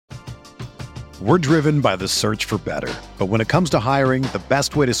We're driven by the search for better. But when it comes to hiring, the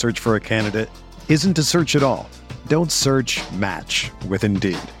best way to search for a candidate isn't to search at all. Don't search, match with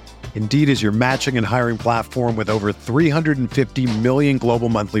Indeed. Indeed is your matching and hiring platform with over 350 million global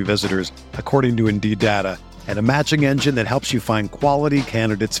monthly visitors, according to Indeed data, and a matching engine that helps you find quality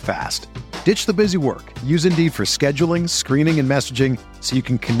candidates fast. Ditch the busy work. Use Indeed for scheduling, screening, and messaging so you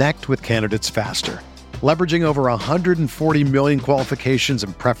can connect with candidates faster. Leveraging over 140 million qualifications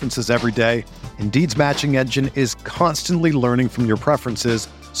and preferences every day, Indeed's matching engine is constantly learning from your preferences,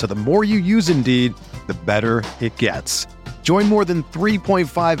 so the more you use Indeed, the better it gets. Join more than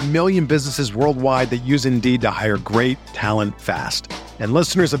 3.5 million businesses worldwide that use Indeed to hire great talent fast. And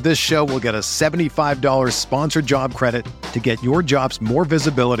listeners of this show will get a $75 sponsored job credit to get your jobs more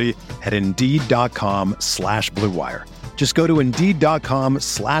visibility at Indeed.com/Blue Wire. Just go to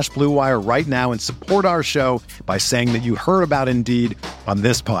Indeed.com/Blue Wire right now and support our show by saying that you heard about Indeed on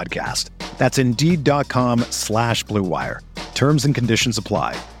this podcast. That's Indeed.com/Blue Wire. Terms and conditions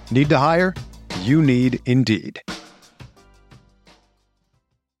apply. Need to hire? You need Indeed.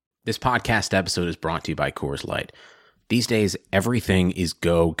 This podcast episode is brought to you by Coors Light. These days, everything is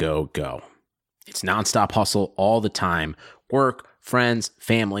go, go, go. It's nonstop hustle all the time. Work, friends,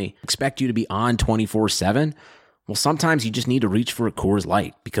 family expect you to be on 24/7. Well, sometimes you just need to reach for a Coors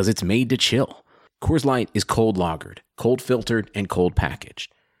Light because it's made to chill. Coors Light is cold lagered, cold filtered, and cold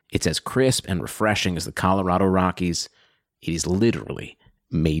packaged. It's as crisp and refreshing as the Colorado Rockies. It is literally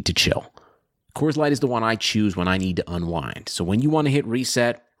made to chill. Coors Light is the one I choose when I need to unwind. So when you want to hit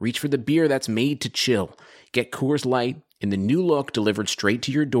reset, reach for the beer that's made to chill. Get Coors Light in the new look delivered straight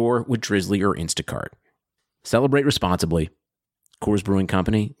to your door with Drizzly or Instacart. Celebrate responsibly. Coors Brewing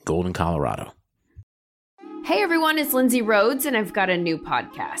Company, Golden, Colorado. Hey everyone, it's Lindsay Rhodes, and I've got a new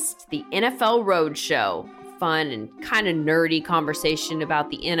podcast, The NFL Road Show. Fun and kind of nerdy conversation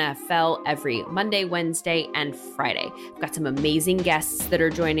about the NFL every Monday, Wednesday, and Friday. I've got some amazing guests that are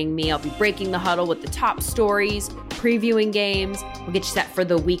joining me. I'll be breaking the huddle with the top stories, previewing games. We'll get you set for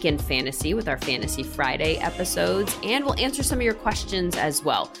the weekend fantasy with our Fantasy Friday episodes, and we'll answer some of your questions as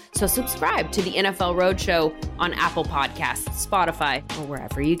well. So subscribe to the NFL Road Show on Apple Podcasts, Spotify, or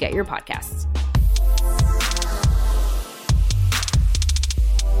wherever you get your podcasts.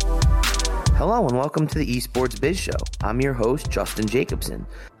 Hello and welcome to the Esports Biz Show. I'm your host, Justin Jacobson.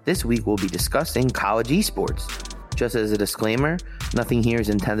 This week we'll be discussing college esports. Just as a disclaimer, nothing here is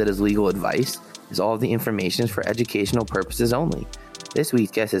intended as legal advice, as all of the information is for educational purposes only. This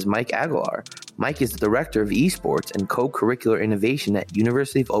week's guest is Mike Aguilar. Mike is the Director of Esports and Co-Curricular Innovation at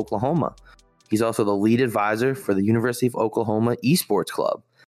University of Oklahoma. He's also the lead advisor for the University of Oklahoma Esports Club.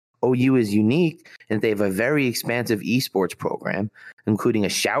 OU is unique in that they have a very expansive esports program, including a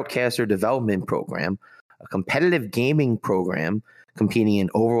shoutcaster development program, a competitive gaming program competing in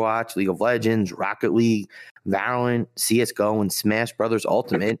Overwatch, League of Legends, Rocket League, Valorant, CSGO, and Smash Brothers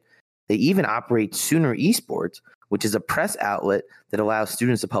Ultimate. They even operate Sooner Esports, which is a press outlet that allows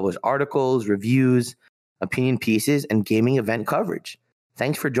students to publish articles, reviews, opinion pieces, and gaming event coverage.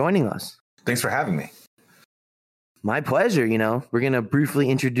 Thanks for joining us. Thanks for having me. My pleasure. We're going to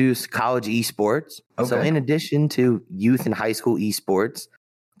briefly introduce college esports. Okay. So in addition to youth and high school esports,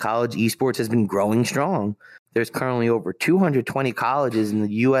 college esports has been growing strong. There's currently over 220 colleges in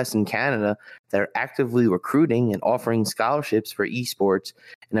the U.S. and Canada that are actively recruiting and offering scholarships for esports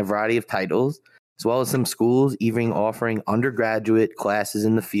in a variety of titles, as well as some schools even offering undergraduate classes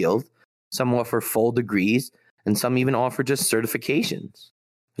in the field. Some offer full degrees, and some even offer just certifications.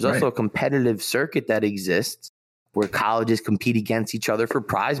 There's also a competitive circuit that exists where colleges compete against each other for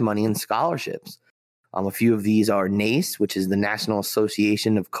prize money and scholarships. A few of these are NACE, which is the National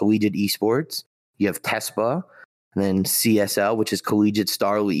Association of Collegiate Esports. You have TESPA, and then CSL, which is Collegiate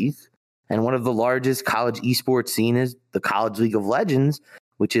Star League. And one of the largest college esports scene is the College League of Legends,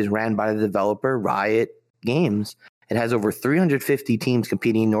 which is ran by the developer Riot Games. It has over 350 teams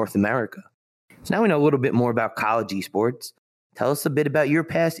competing in North America. So now we know a little bit more about college esports. Tell us a bit about your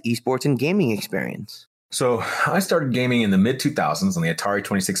past esports and gaming experience. So I started gaming in the mid-2000s on the Atari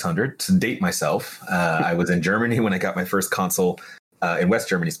 2600. To date myself, I was in Germany when I got my first console, in West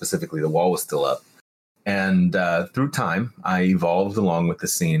Germany specifically. The wall was still up. And through time, I evolved along with the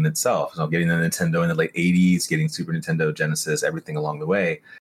scene itself. So getting the Nintendo in the late 80s, getting Super Nintendo, Genesis, everything along the way.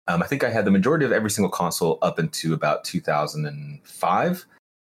 I think I had the majority of every single console up into about 2005.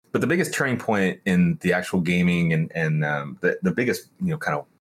 But the biggest turning point in the actual gaming and the biggest, kind of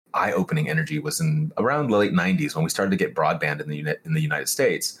eye-opening energy was in around the late 90s when we started to get broadband in the United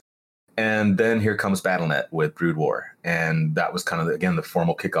States. And then here comes BattleNet with Brood War. And that was kind of, again, the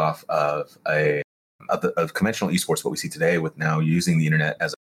formal kickoff of conventional esports, what we see today, with now using the internet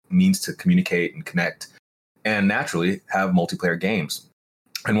as means to communicate and connect and naturally have multiplayer games.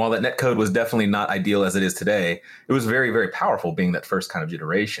 And while that netcode was definitely not ideal as it is today, it was very, very powerful being that first kind of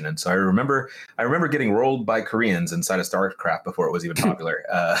generation. And so I remember getting rolled by Koreans inside of StarCraft before it was even popular.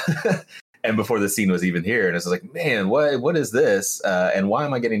 And before the scene was even here. And it's like, man, what is this? And why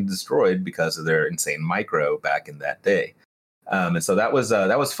am I getting destroyed because of their insane micro back in that day? And so that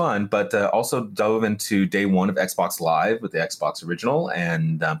was fun, but also dove into day one of Xbox Live with the Xbox original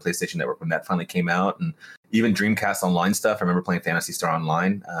and PlayStation Network when that finally came out, and even Dreamcast Online stuff. I remember playing Phantasy Star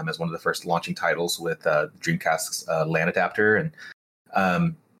Online as one of the first launching titles with Dreamcast's LAN adapter, and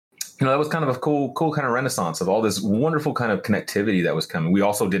that was kind of a cool kind of renaissance of all this wonderful kind of connectivity that was coming. We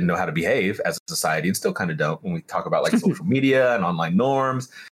also didn't know how to behave as a society, and still kind of don't when we talk about like social media and online norms.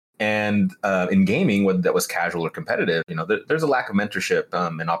 And in gaming, that was casual or competitive, there's a lack of mentorship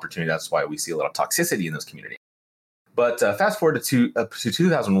and opportunity. That's why we see a lot of toxicity in those communities. But fast forward to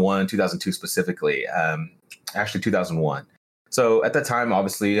 2001, 2002 specifically, actually 2001. So at that time,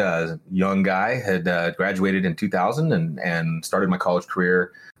 obviously, a young guy had graduated in 2000 and started my college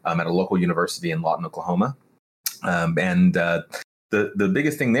career at a local university in Lawton, Oklahoma. The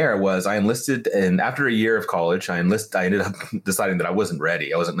biggest thing there was I enlisted, and after a year of college, I ended up deciding that I wasn't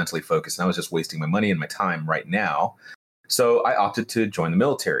ready. I wasn't mentally focused, and I was just wasting my money and my time right now. So I opted to join the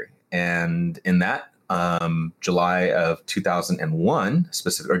military. And in that July of 2001,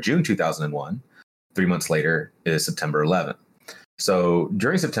 or June 2001, 3 months later is September 11th. So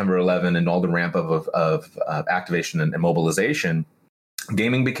during September 11 and all the ramp of activation and mobilization,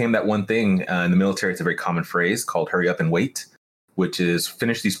 gaming became that one thing in the military. It's a very common phrase called "hurry up and wait," which is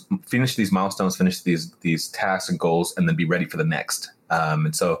finish these milestones, finish these tasks and goals, and then be ready for the next.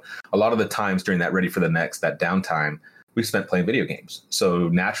 And so a lot of the times during that ready for the next, that downtime, we spent playing video games. So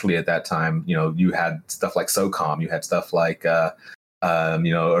naturally at that time, you had stuff like SOCOM, you had stuff like,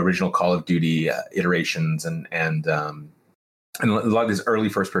 original Call of Duty iterations and a lot of these early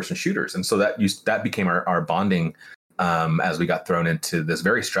first person shooters. And so that became our bonding as we got thrown into this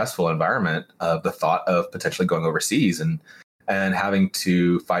very stressful environment of the thought of potentially going overseas and having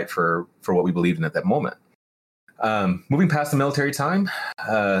to fight for what we believed in at that moment. Moving past the military time,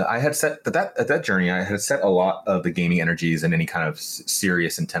 I had set at that journey, I had set a lot of the gaming energies and any kind of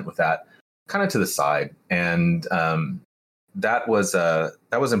serious intent with that kind of to the side. And that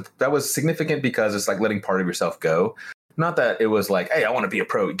was significant because it's like letting part of yourself go. Not that it was like, hey, I want to be a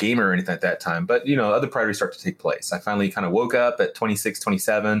pro gamer or anything at that time, but other priorities start to take place. I finally kind of woke up at 26,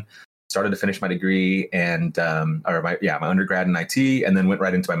 27, started to finish my degree and my undergrad in IT, and then went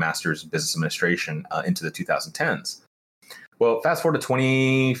right into my master's in business administration into the 2010s. Well, fast forward to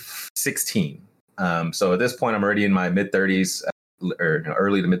 2016. So at this point, I'm already in my mid 30s or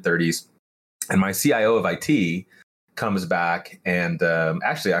early to mid 30s, and my CIO of IT comes back, and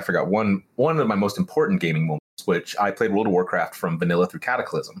actually, I forgot one of my most important gaming moments, which I played World of Warcraft from vanilla through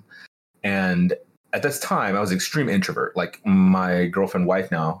Cataclysm. And at this time, I was an extreme introvert. Like my girlfriend, wife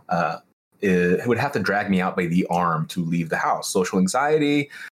now, would have to drag me out by the arm to leave the house. Social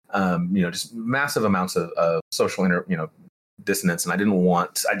anxiety, just massive amounts of social dissonance. And I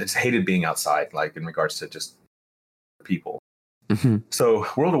just hated being outside, like in regards to just people. Mm-hmm. So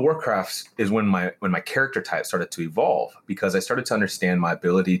World of Warcraft is when my character type started to evolve, because I started to understand my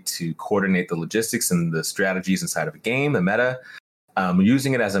ability to coordinate the logistics and the strategies inside of a game, the meta,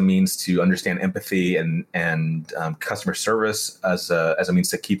 using it as a means to understand empathy and customer service as a means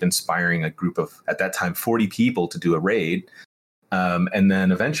to keep inspiring a group of, at that time, 40 people to do a raid. And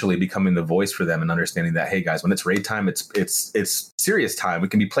then eventually becoming the voice for them and understanding that, hey guys, when it's raid time, it's serious time. We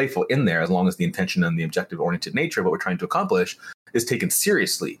can be playful in there as long as the intention and the objective-oriented nature of what we're trying to accomplish is taken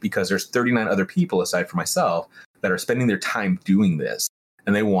seriously, because there's 39 other people aside from myself that are spending their time doing this,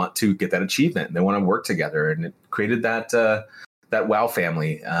 and they want to get that achievement. They want to work together, and it created that WoW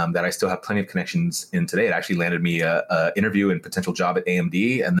family that I still have plenty of connections in today. It actually landed me a interview and potential job at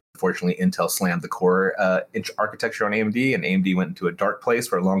AMD, and then unfortunately Intel slammed the core architecture on AMD, and AMD went into a dark place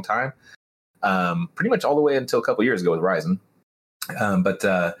for a long time, pretty much all the way until a couple of years ago with Ryzen.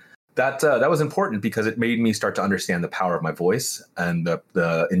 That was important because it made me start to understand the power of my voice and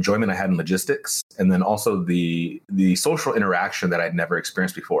the enjoyment I had in logistics, and then also the social interaction that I'd never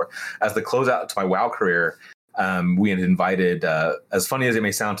experienced before. As the closeout to my WoW career, we had invited, as funny as it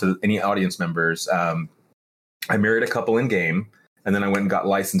may sound to any audience members, I married a couple in game, and then I went and got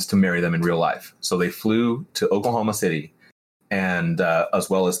licensed to marry them in real life. So they flew to Oklahoma City, and as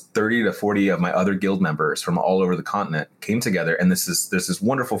well as 30 to 40 of my other guild members from all over the continent came together. And there's this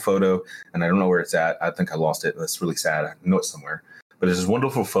wonderful photo, and I don't know where it's at. I think I lost it. That's really sad. I know it's somewhere. But there's this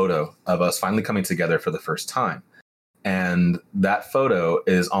wonderful photo of us finally coming together for the first time. And that photo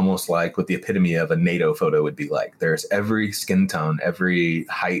is almost like what the epitome of a NATO photo would be like. There's every skin tone, every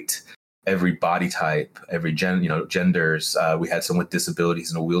height, every body type, every genders. We had someone with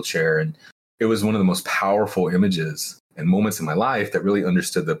disabilities in a wheelchair, and it was one of the most powerful images and moments in my life that really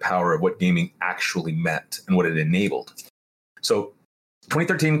understood the power of what gaming actually meant and what it enabled. So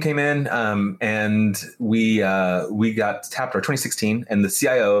 2013 came in, and we got tapped, or 2016, and the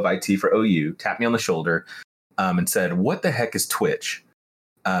CIO of IT for OU tapped me on the shoulder and said, "What the heck is Twitch?"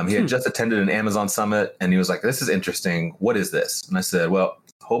 He had just attended an Amazon summit, and he was like, "This is interesting. What is this?" And I said, "Well,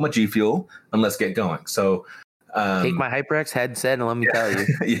 hold my G Fuel and let's get going." So take my HyperX headset and let me tell you.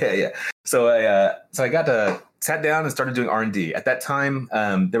 yeah. So I sat down and started doing R&D. At that time,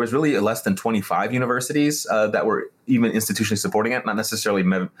 there was really less than 25 universities that were even institutionally supporting it, not necessarily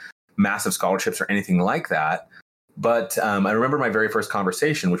massive scholarships or anything like that. But I remember my very first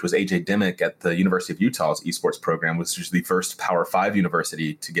conversation, which was AJ Dimmick at the University of Utah's esports program, which was the first Power 5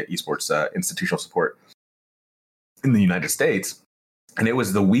 university to get esports institutional support in the United States. And it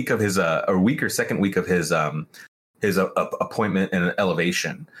was the week of his, second week of his appointment and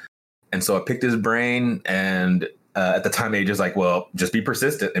elevation. And so I picked his brain, and at the time, AJ was like, "Well, just be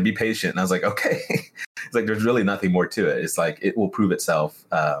persistent and be patient." And I was like, "Okay." It's like, there's really nothing more to it. It's like, it will prove itself.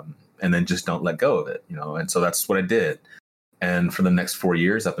 And then just don't let go of it, And so that's what I did. And for the next 4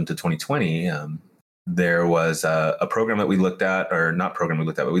 years, up into 2020, there was a program that we looked at, or not program we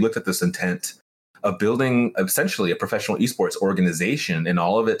looked at, but we looked at this intent of building essentially a professional esports organization in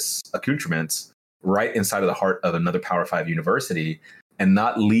all of its accoutrements right inside of the heart of another Power 5 university, and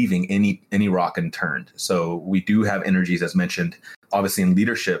not leaving any rock unturned. So we do have energies, as mentioned, obviously in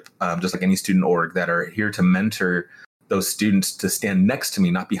leadership, just like any student org, that are here to mentor those students to stand next to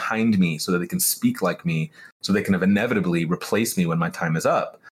me, not behind me, so that they can speak like me, so they can inevitably replace me when my time is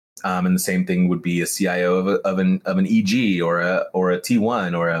up. And the same thing would be a CIO of an EG or a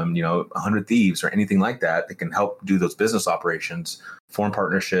T1 or 100 Thieves or anything like that. That can help do those business operations, form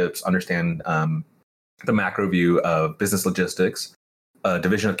partnerships, understand the macro view of business logistics,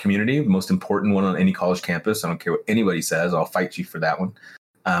 division of community, most important one on any college campus. I don't care what anybody says, I'll fight you for that one.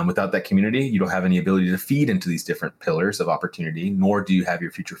 Without that community, you don't have any ability to feed into these different pillars of opportunity, nor do you have your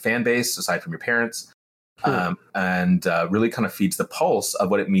future fan base aside from your parents. And really kind of feeds the pulse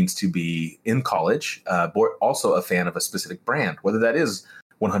of what it means to be in college, but also a fan of a specific brand, whether that is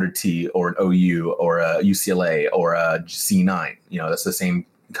 100T or an OU or a UCLA or a C9. That's the same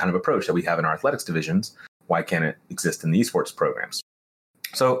kind of approach that we have in our athletics divisions. Why can't it exist in the esports programs?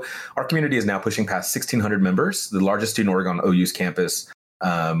 So our community is now pushing past 1,600 members, the largest student org on OU's campus,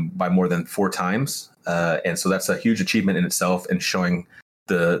 by more than 4 times. And so that's a huge achievement in itself, and showing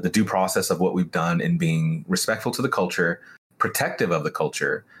the due process of what we've done in being respectful to the culture, protective of the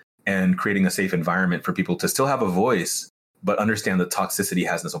culture, and creating a safe environment for people to still have a voice, but understand that toxicity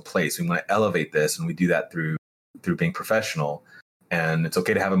has its own place. We want to elevate this, and we do that through being professional. And it's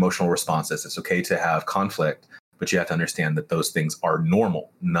okay to have emotional responses. It's okay to have conflict, but you have to understand that those things are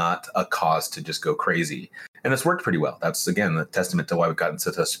normal, not a cause to just go crazy. And it's worked pretty well. That's, again, a testament to why we've gotten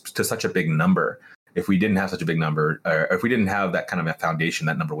to such a big number. If we didn't have such a big number, or if we didn't have that kind of a foundation,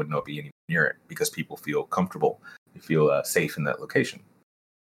 that number would not be anywhere near it, because people feel comfortable, they feel safe in that location.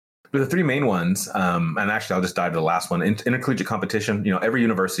 But the 3 main ones, and actually I'll just dive to the last one, intercollegiate competition. Every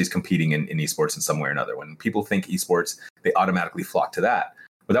university is competing in esports in some way or another. When people think esports, they automatically flock to that.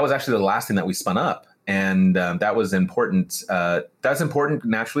 But that was actually the last thing that we spun up. And that was important. That's important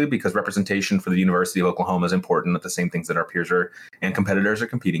naturally, because representation for the University of Oklahoma is important at the same things that our peers and competitors are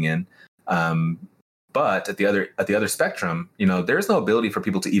competing in. But at the other spectrum, there's no ability for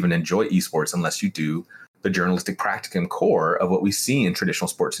people to even enjoy esports unless you do the journalistic practicum core of what we see in traditional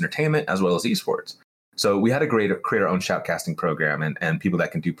sports entertainment as well as esports. So we had to create our own shoutcasting program, and people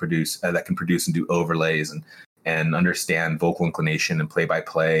that can produce and do overlays and understand vocal inclination and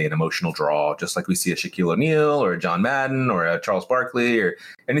play-by-play and emotional draw, just like we see a Shaquille O'Neal or a John Madden or a Charles Barkley or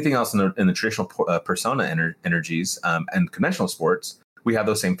anything else in the traditional persona energies and conventional sports. We have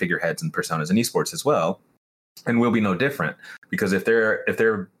those same figureheads and personas in esports as well, and we'll be no different, because if they're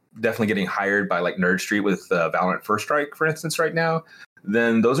definitely getting hired by like Nerd Street with Valorant First Strike, for instance, right now,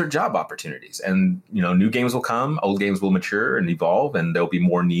 then those are job opportunities. And new games will come, old games will mature and evolve, and there'll be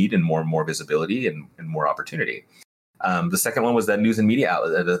more need and more visibility and more opportunity. The second one was that news and media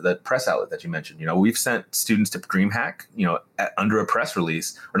outlet, that press outlet that you mentioned. We've sent students to DreamHack, under a press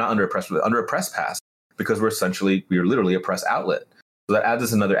release, or not under a press release, under a press pass, because we're literally a press outlet. So that adds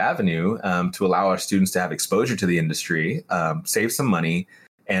us another avenue to allow our students to have exposure to the industry, save some money,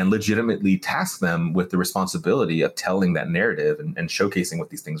 and legitimately task them with the responsibility of telling that narrative and showcasing what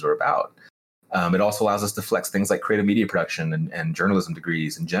these things are about. It also allows us to flex things like creative media production and journalism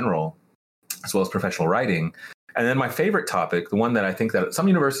degrees in general, as well as professional writing. And then my favorite topic, the one that I think that some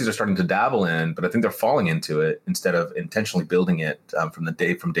universities are starting to dabble in, but I think they're falling into it instead of intentionally building it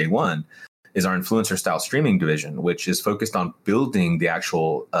from day one, is our influencer style streaming division, which is focused on building the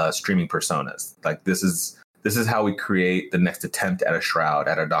actual streaming personas. Like this is how we create the next attempt at a Shroud,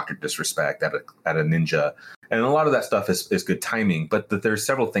 at a Dr. Disrespect, at a Ninja. And a lot of that stuff is good timing, but there's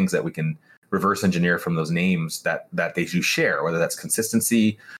several things that we can reverse engineer from those names that they do share, whether that's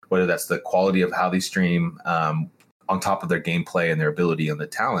consistency, whether that's the quality of how they stream, on top of their gameplay and their ability and the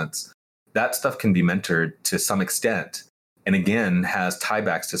talents. That stuff can be mentored to some extent. And again, has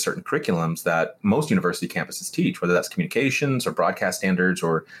tiebacks to certain curriculums that most university campuses teach, whether that's communications or broadcast standards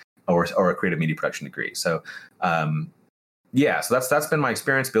or a creative media production degree. So, so that's been my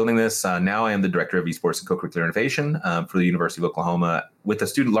experience building this. Now I am the director of esports and co-curricular innovation for the University of Oklahoma, with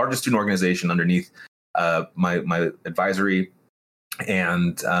the largest student organization underneath my advisory.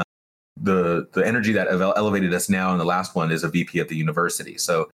 And the energy that elevated us now in the last one is a VP of the university.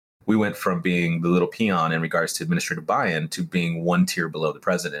 So we went from being the little peon in regards to administrative buy-in to being one tier below the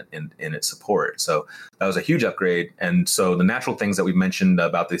president in its support. So that was a huge upgrade. And so the natural things that we've mentioned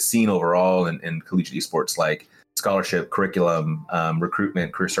about the scene overall in collegiate esports, like scholarship, curriculum,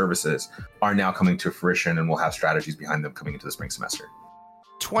 recruitment, career services, are now coming to fruition, and we'll have strategies behind them coming into the spring semester.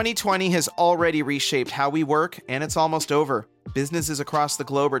 2020 has already reshaped how we work, and it's almost over. Businesses across the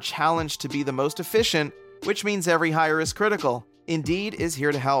globe are challenged to be the most efficient, which means every hire is critical. Indeed is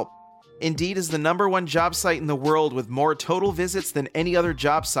here to help. Indeed is the #1 job site in the world with more total visits than any other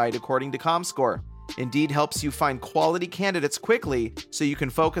job site, according to ComScore. Indeed helps you find quality candidates quickly so you can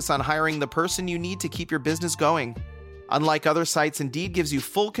focus on hiring the person you need to keep your business going. Unlike other sites, Indeed gives you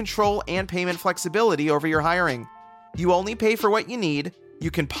full control and payment flexibility over your hiring. You only pay for what you need,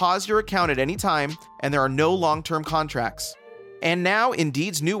 you can pause your account at any time, and there are no long-term contracts. And now,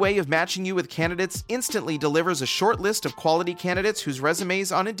 Indeed's new way of matching you with candidates instantly delivers a short list of quality candidates whose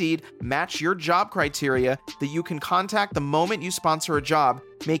resumes on Indeed match your job criteria that you can contact the moment you sponsor a job,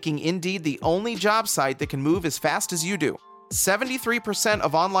 making Indeed the only job site that can move as fast as you do. 73%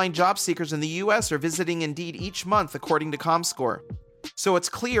 of online job seekers in the US are visiting Indeed each month, according to ComScore. So it's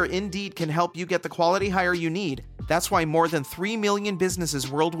clear Indeed can help you get the quality hire you need. That's why more than 3 million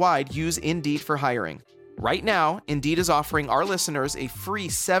businesses worldwide use Indeed for hiring. Right now, Indeed is offering our listeners a free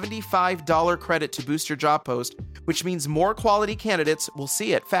 $75 credit to boost your job post, which means more quality candidates will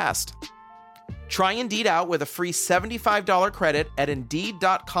see it fast. Try Indeed out with a free $75 credit at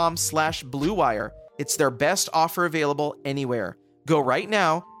Indeed.com/BlueWire. It's their best offer available anywhere. Go right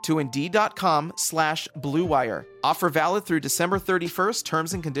now to Indeed.com/BlueWire. Offer valid through December 31st.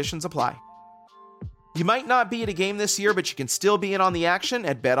 Terms and conditions apply. You might not be at a game this year, but you can still be in on the action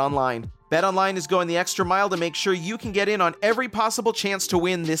at BetOnline. BetOnline is going the extra mile to make sure you can get in on every possible chance to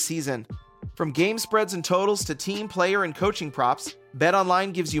win this season. From game spreads and totals to team, player, and coaching props,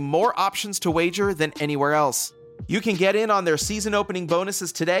 BetOnline gives you more options to wager than anywhere else. You can get in on their season opening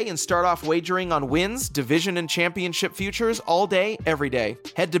bonuses today and start off wagering on wins, division, and championship futures all day, every day.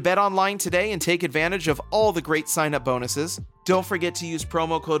 Head to BetOnline today and take advantage of all the great sign-up bonuses. Don't forget to use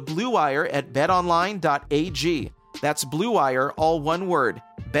promo code BlueWire at betonline.ag. That's BlueWire, all one word.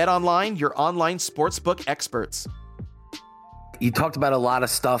 BetOnline, your online sportsbook experts. You talked about a lot of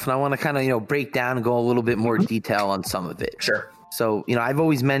stuff, and I want to kind of, break down and go a little bit more detail on some of it. Sure. So, I've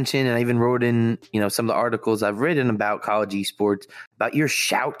always mentioned, and I even wrote in, some of the articles I've written about college esports, about your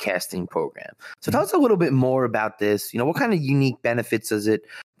shoutcasting program. So tell us a little bit more about this. What kind of unique benefits does it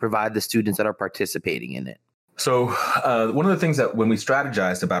provide the students that are participating in it? So one of the things that when we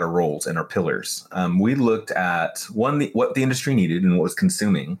strategized about our roles and our pillars, we looked at what the industry needed and what was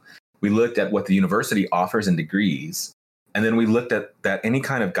consuming. We looked at what the university offers in degrees. And then we looked at that any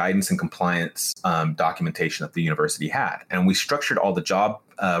kind of guidance and compliance documentation that the university had. And we structured all the job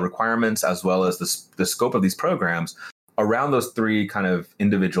requirements as well as the scope of these programs around those three kind of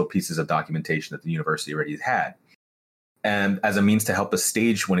individual pieces of documentation that the university already had. And as a means to help us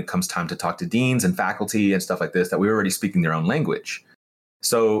stage when it comes time to talk to deans and faculty and stuff like this, that we were already speaking their own language.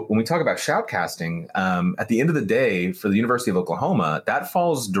 So when we talk about shoutcasting, at the end of the day, for the University of Oklahoma, that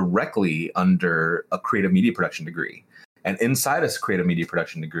falls directly under a creative media production degree. And inside a creative media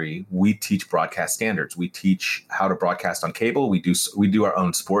production degree, we teach broadcast standards. We teach how to broadcast on cable. We do our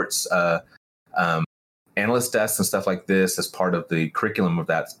own sports analyst desks and stuff like this as part of the curriculum of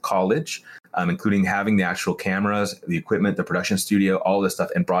that college, including having the actual cameras, the equipment, the production studio, all this stuff,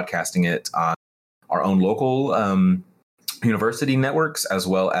 and broadcasting it on our own local university networks, as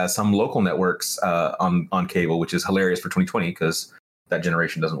well as some local networks on cable, which is hilarious for 2020 because that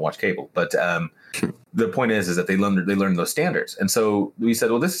generation doesn't watch cable. But the point is that they learn those standards. And so we said,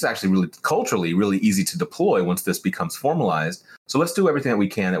 well, this is actually really culturally really easy to deploy once this becomes formalized. So let's do everything that we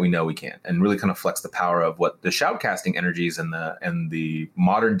can, that we know we can, and really kind of flex the power of what the shoutcasting energies and the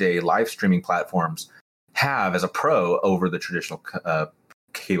modern day live streaming platforms have as a pro over the traditional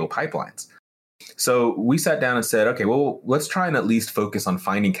cable pipelines. So we sat down and said, okay, well, let's try and at least focus on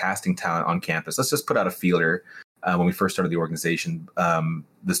finding casting talent on campus. Let's just put out a feeler. When we first started the organization,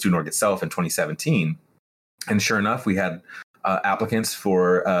 the student org itself in 2017. And sure enough, we had applicants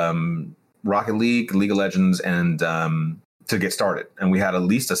for Rocket League, League of Legends, and to get started. And we had at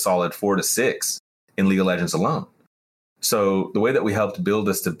least a solid 4 to 6 in League of Legends alone. So the way that we helped build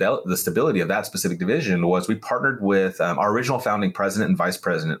the stability of that specific division was we partnered with our original founding president and vice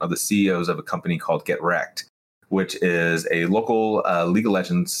president of the CEOs of a company called Get Wrecked, which is a local League of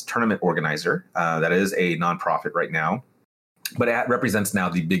Legends tournament organizer that is a nonprofit right now. But it represents now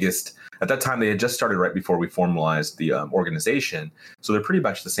the biggest. At that time, they had just started right before we formalized the organization. So they're pretty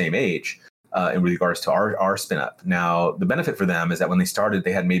much the same age in regards to our spin up. Now, the benefit for them is that when they started,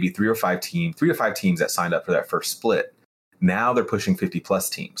 they had maybe 3 or 5 teams that signed up for that first split. Now they're pushing 50 plus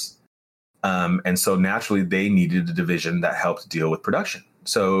teams. And so naturally, they needed a division that helped deal with production.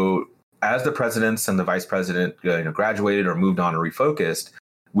 So as the presidents and the vice president graduated or moved on or refocused,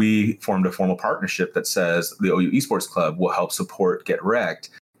 we formed a formal partnership that says the OU Esports Club will help support Get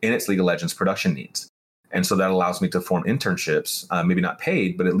Wrecked in its League of Legends production needs. And so that allows me to form internships, maybe not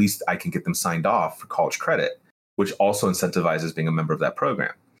paid, but at least I can get them signed off for college credit, which also incentivizes being a member of that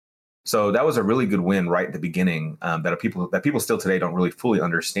program. So that was a really good win right at the beginning that people still today don't really fully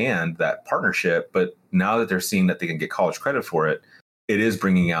understand that partnership. But now that they're seeing that they can get college credit for it, it is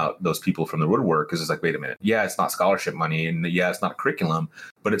bringing out those people from the woodwork because it's like, wait a minute. Yeah, it's not scholarship money and yeah, it's not a curriculum,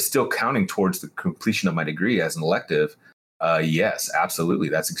 but it's still counting towards the completion of my degree as an elective. Yes, absolutely.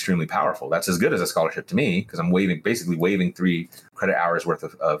 That's extremely powerful. That's as good as a scholarship to me because I'm basically waiving 3 credit hours worth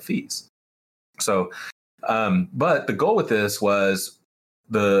of fees. So, but the goal with this was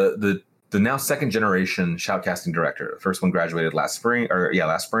the now second generation shoutcasting director. The first one graduated last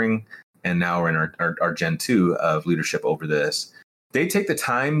spring, and now we're in our Gen 2 of leadership over this. They take the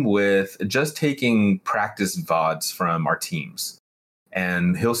time with just taking practice VODs from our teams,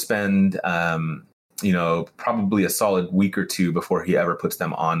 and he'll spend probably a solid week or 2 before he ever puts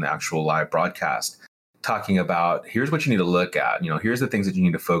them on the actual live broadcast, talking about here's what you need to look at. Here's the things that you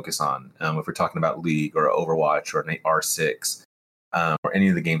need to focus on if we're talking about League or Overwatch or R6. Or any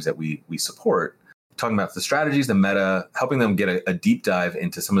of the games that we support, talking about the strategies, the meta, helping them get a deep dive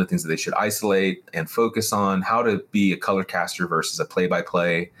into some of the things that they should isolate and focus on, how to be a color caster versus a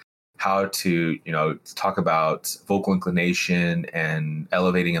play-by-play, how to, talk about vocal inclination and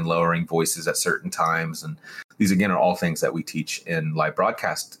elevating and lowering voices at certain times. And these, again, are all things that we teach in live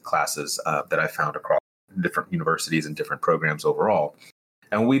broadcast classes that I found across different universities and different programs overall.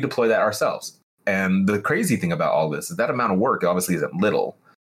 And we deploy that ourselves. And the crazy thing about all this is that amount of work obviously isn't little,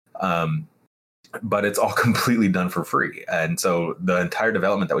 but it's all completely done for free. And so the entire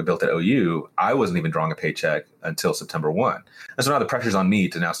development that we built at OU, I wasn't even drawing a paycheck until September 1. And so now the pressure's on me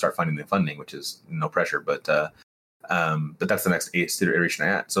to now start finding the funding, which is no pressure, but that's the next iteration I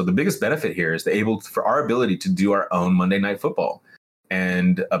add. So the biggest benefit here is for our ability to do our own Monday Night Football.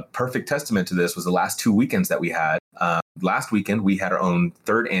 And a perfect testament to this was the last 2 weekends that we had. Last weekend, we had our own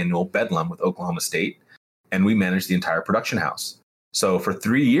 3rd annual Bedlam with Oklahoma State, and we managed the entire production house. So for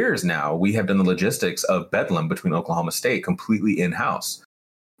 3 years now, we have done the logistics of Bedlam between Oklahoma State completely in-house.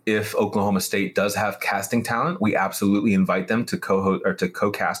 If Oklahoma State does have casting talent, we absolutely invite them to co-host or to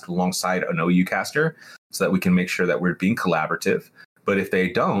co-cast alongside an OU caster so that we can make sure that we're being collaborative. But if they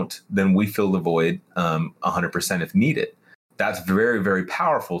don't, then we fill the void 100% if needed. That's very, very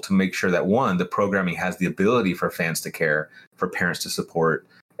powerful to make sure that, one, the programming has the ability for fans to care, for parents to support,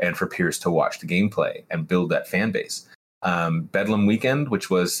 and for peers to watch the gameplay and build that fan base. Bedlam weekend,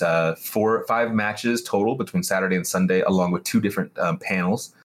 which was 5 matches total between Saturday and Sunday, along with 2 different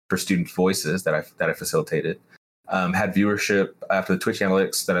panels for student voices that I facilitated. Had viewership after the Twitch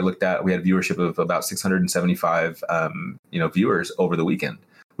analytics that I looked at. We had viewership of about 675 viewers over the weekend,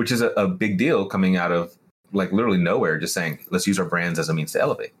 which is a big deal coming out of literally nowhere, just saying, let's use our brands as a means to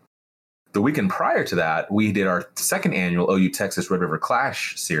elevate. The weekend prior to that, we did our 2nd annual OU Texas Red River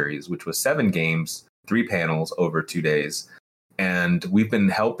Clash series, which was 7 games, 3 panels over 2 days. And we've been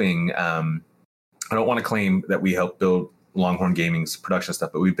helping, I don't want to claim that we help build Longhorn Gaming's production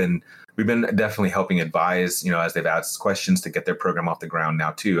stuff, but we've been definitely helping advise, as they've asked questions to get their program off the ground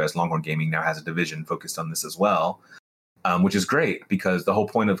now too, as Longhorn Gaming now has a division focused on this as well. which is great because the whole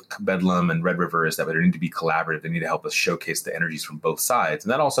point of Bedlam and Red River is that they need to be collaborative. They need to help us showcase the energies from both sides.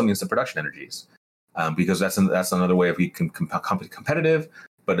 And that also means the production energies, because that's another way of we can competitive,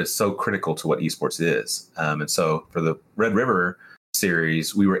 but it's so critical to what esports is. And so for the Red River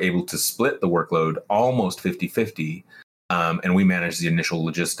series, we were able to split the workload almost 50-50. And we managed the initial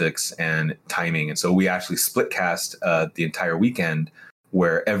logistics and timing. And so we actually split cast the entire weekend,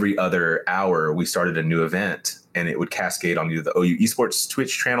 where every other hour we started a new event, and it would cascade on either the OU Esports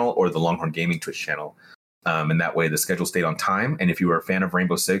Twitch channel or the Longhorn Gaming Twitch channel. And that way the schedule stayed on time. And if you were a fan of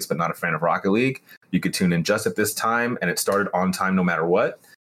Rainbow Six but not a fan of Rocket League, you could tune in just at this time, and it started on time no matter what,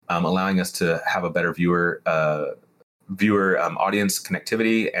 allowing us to have a better viewer audience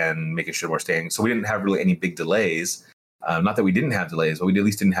connectivity and making sure we're staying. So we didn't have really any big delays. Not that we didn't have delays, but we at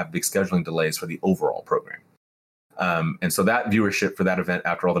least didn't have big scheduling delays for the overall program. And so that viewership for that event,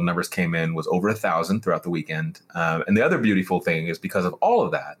 after all the numbers came in, was over 1,000 throughout the weekend. And the other beautiful thing is because of all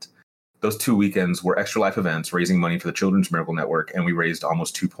of that, those 2 weekends were Extra Life events, raising money for the Children's Miracle Network, and we raised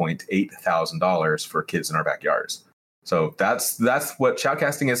almost $2.8 thousand for kids in our backyards. So that's what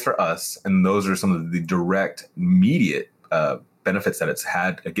shoutcasting is for us, and those are some of the direct, immediate benefits that it's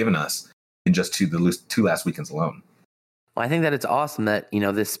had given us in just the two last weekends alone. Well, I think that it's awesome that,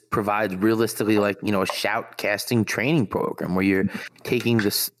 this provides realistically a shoutcasting training program where you're taking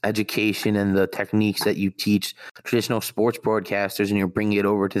this education and the techniques that you teach traditional sports broadcasters and you're bringing it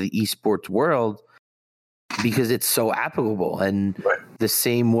over to the esports world because it's so applicable. And the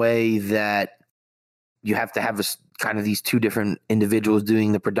same way that you have to have kind of these two different individuals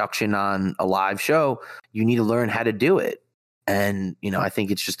doing the production on a live show, you need to learn how to do it. And, I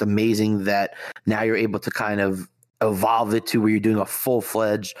think it's just amazing that now you're able to kind of evolve it to where you're doing a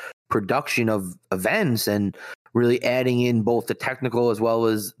full-fledged production of events and really adding in both the technical as well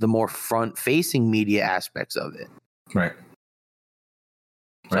as the more front-facing media aspects of it. Right.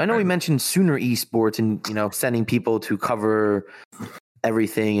 So I know we mentioned Sooner Esports and, sending people to cover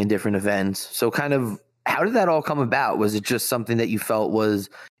everything in different events. So kind of how did that all come about? Was it just something that you felt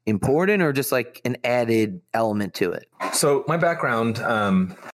was important or just like an added element to it? So my background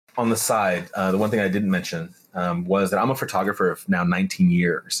on the side, the one thing I didn't mention was that I'm a photographer of now 19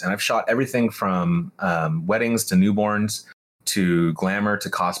 years, and I've shot everything from weddings to newborns to glamour to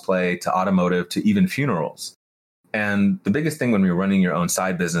cosplay to automotive to even funerals. And the biggest thing when you're running your own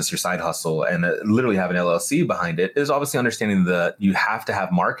side business, your side hustle, and literally have an LLC behind it is obviously understanding that you have to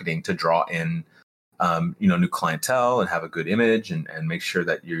have marketing to draw in new clientele and have a good image and make sure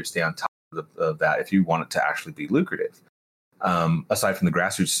that you stay on top of that if you want it to actually be lucrative, aside from the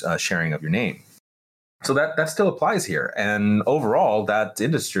grassroots sharing of your name. So that still applies here. And overall, that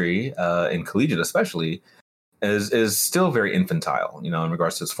industry, in collegiate especially, is still very infantile, in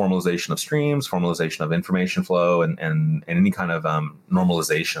regards to its formalization of streams, formalization of information flow, and any kind of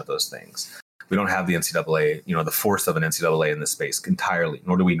normalization of those things. We don't have the NCAA, the force of an NCAA in this space entirely,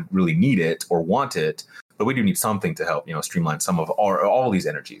 nor do we really need it or want it, but we do need something to help, streamline some of all these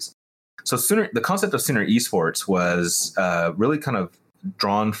energies. So the concept of Sooner Esports was really kind of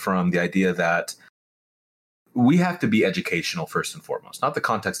drawn from the idea that we have to be educational first and foremost, not the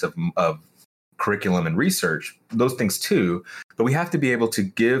context of curriculum and research, those things too, but we have to be able to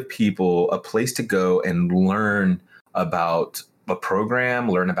give people a place to go and learn about a program,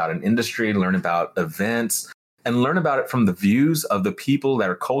 learn about an industry, learn about events, and learn about it from the views of the people that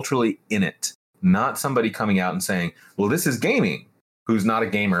are culturally in it, not somebody coming out and saying, well, this is gaming, who's not a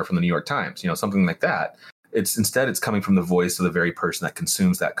gamer from the New York Times, something like that. Instead, it's coming from the voice of the very person that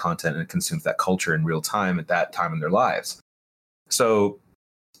consumes that content and consumes that culture in real time at that time in their lives. So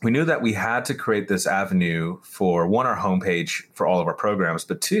we knew that we had to create this avenue for, one, our homepage for all of our programs,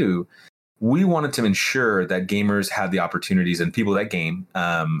 but two, we wanted to ensure that gamers had the opportunities and people that game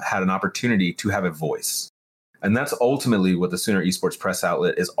had an opportunity to have a voice. And that's ultimately what the Sooner Esports press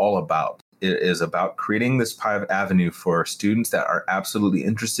outlet is all about. It is about creating this avenue for students that are absolutely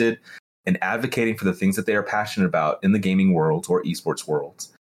interested in advocating for the things that they are passionate about in the gaming world or esports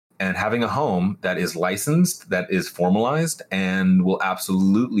worlds, and having a home that is licensed, that is formalized, and will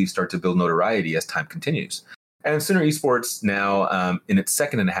absolutely start to build notoriety as time continues. And Sooner Esports now, in its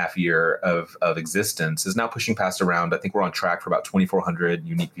 2.5 year of existence, is now pushing past around, I think we're on track for about 2,400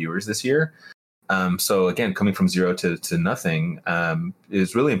 unique viewers this year. So again, coming from zero to nothing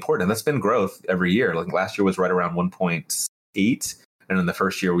is really important. And that's been growth every year. Like last year was right around 1.8. And in the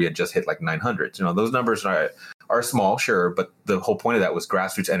first year, we had just hit like 900. Those numbers are small, sure. But the whole point of that was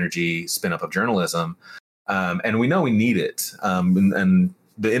grassroots energy, spin up of journalism. And we know we need it. And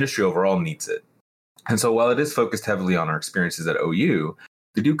the industry overall needs it. And so while it is focused heavily on our experiences at OU,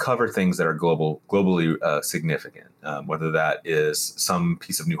 they do cover things that are globally significant, whether that is some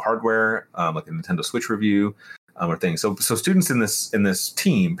piece of new hardware, like a Nintendo Switch review, or things. So students in this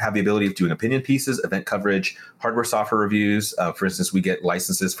team have the ability of doing opinion pieces, event coverage, hardware, software reviews. For instance, we get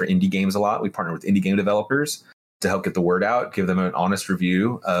licenses for indie games a lot. We partner with indie game developers to help get the word out, give them an honest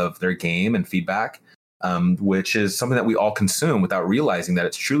review of their game and feedback. Which is something that we all consume without realizing that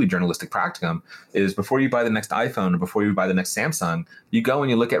it's truly journalistic practicum. Is before you buy the next iPhone or before you buy the next Samsung, you go and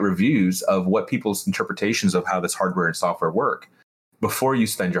you look at reviews of what people's interpretations of how this hardware and software work before you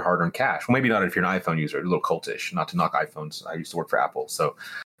spend your hard-earned cash. Well, maybe not if you're an iPhone user, a little cultish, not to knock iPhones. I used to work for Apple. So,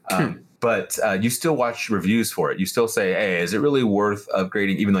 but you still watch reviews for it. You still say, hey, is it really worth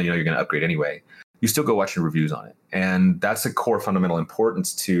upgrading? Even though you know you're going to upgrade anyway, you still go watch the reviews on it. And that's a core fundamental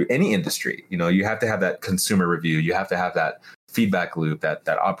importance to any industry. You know, you have to have that consumer review. You have to have that feedback loop, that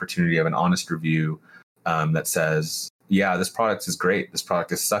opportunity of an honest review that says, yeah, this product is great. This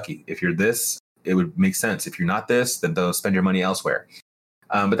product is sucky. If you're this, it would make sense. If you're not this, then don't spend your money elsewhere.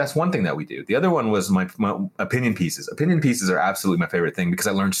 But that's one thing that we do. The other one was my opinion pieces. Opinion pieces are absolutely my favorite thing because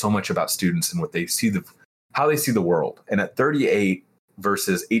I learned so much about students and what they see, how they see the world. And at 38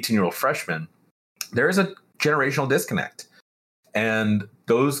 versus 18-year-old freshmen, there is a generational disconnect. And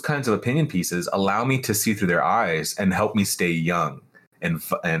those kinds of opinion pieces allow me to see through their eyes and help me stay young and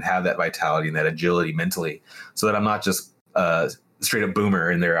have that vitality and that agility mentally, so that I'm not just straight up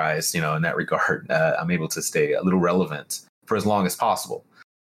boomer in their eyes, you know, in that regard. I'm able to stay a little relevant for as long as possible.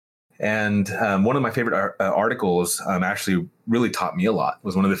 And one of my favorite articles actually really taught me a lot. It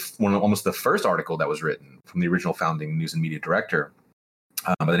was almost the first article that was written from the original founding news and media director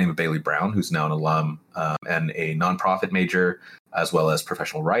by the name of Bailey Brown, who's now an alum and a nonprofit major, as well as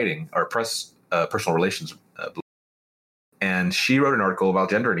professional writing or personal relations. And she wrote an article about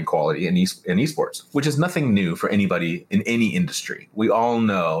gender inequality in esports, which is nothing new for anybody in any industry. We all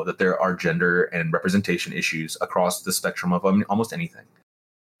know that there are gender and representation issues across the spectrum of almost anything.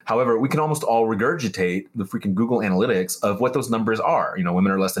 However, we can almost all regurgitate the freaking Google Analytics of what those numbers are. You know,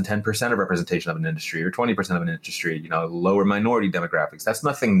 women are less than 10% of representation of an industry or 20% of an industry, you know, lower minority demographics. That's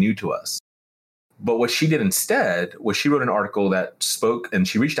nothing new to us. But what she did instead was she wrote an article that spoke, and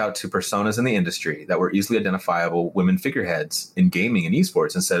she reached out to personas in the industry that were easily identifiable women figureheads in gaming and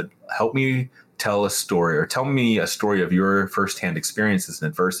esports and said, help me tell a story, or tell me a story of your firsthand experiences and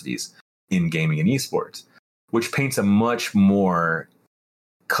adversities in gaming and esports, which paints a much more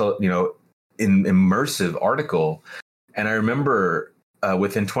immersive article. And I remember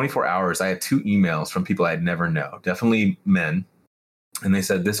within 24 hours, I had 2 emails from people I'd never know, definitely men. And they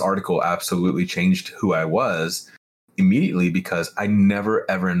said this article absolutely changed who I was immediately, because I never,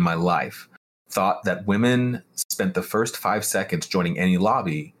 ever in my life thought that women spent the first 5 seconds joining any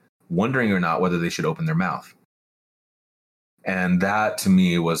lobby wondering or not whether they should open their mouth. And that to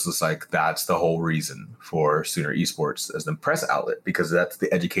me was just like, that's the whole reason for Sooner Esports as the press outlet, because that's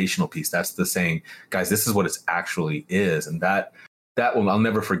the educational piece. That's the saying, guys, this is what it actually is. And that one, I'll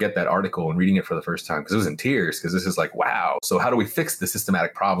never forget that article and reading it for the first time, because it was in tears, because this is like, wow. So how do we fix the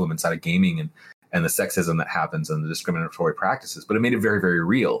systematic problem inside of gaming and the sexism that happens and the discriminatory practices? But it made it very, very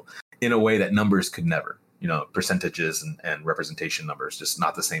real in a way that numbers could never, you know, percentages and representation numbers, just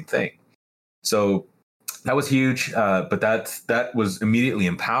not the same thing. So that was huge, but that was immediately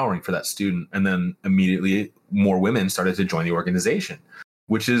empowering for that student. And then immediately more women started to join the organization,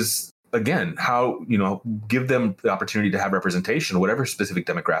 which is, again, how, you know, give them the opportunity to have representation, whatever specific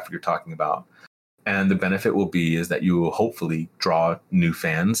demographic you're talking about. And the benefit will be is that you will hopefully draw new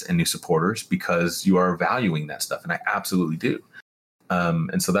fans and new supporters because you are valuing that stuff. And I absolutely do.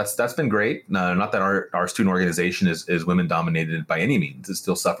 And so that's been great. Not that our student organization is women dominated by any means. It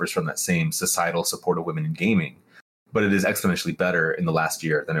still suffers from that same societal support of women in gaming, but it is exponentially better in the last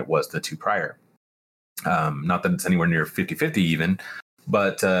year than it was the 2 prior. Not that it's anywhere near 50-50 even,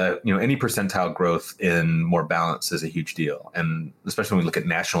 but any percentile growth in more balance is a huge deal. And especially when we look at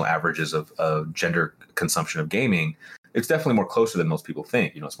national averages of gender consumption of gaming, it's definitely more closer than most people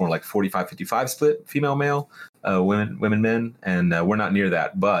think. You know, it's more like 45-55 split, female, male, women, men. And we're not near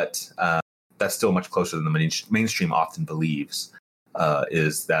that, but that's still much closer than the mainstream often believes,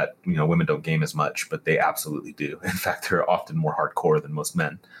 is that, you know, women don't game as much, but they absolutely do. In fact, they're often more hardcore than most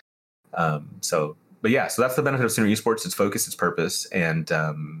men. So that's the benefit of Sooner Esports: its focus, its purpose, and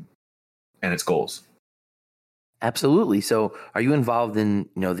its goals. Absolutely. So are you involved in,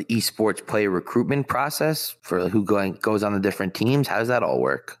 you know, the esports player recruitment process for who goes on the different teams? How does that all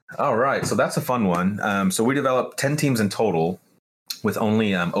work? All right. So that's a fun one. So we developed 10 teams in total, with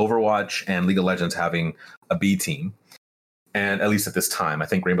only Overwatch and League of Legends having a B team. And at least at this time, I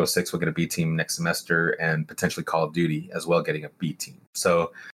think Rainbow Six will get a B team next semester, and potentially Call of Duty as well getting a B team.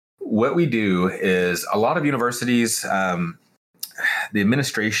 So what we do is a lot of universities, the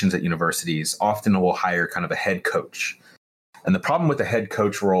administrations at universities often will hire kind of a head coach. And the problem with the head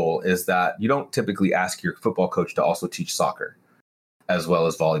coach role is that you don't typically ask your football coach to also teach soccer, as well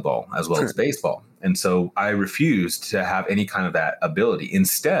as volleyball, as well as baseball. And so I refused to have any kind of that ability.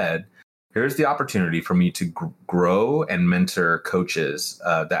 Instead, here's the opportunity for me to grow and mentor coaches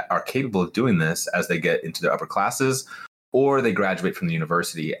that are capable of doing this as they get into their upper classes or they graduate from the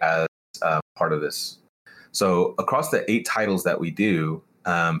university as part of this. So across the 8 titles that we do,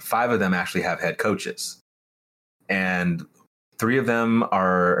 5 of them actually have head coaches. And 2 of them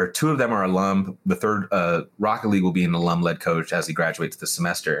are alum. The third, Rocket League, will be an alum-led coach as he graduates this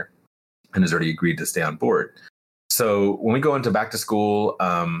semester and has already agreed to stay on board. So when we go into back to school,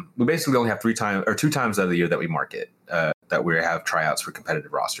 we basically only have 2 times out of the year that we market, that we have tryouts for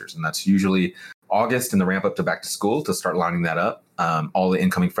competitive rosters. And that's usually August in the ramp up to back to school to start lining that up. All the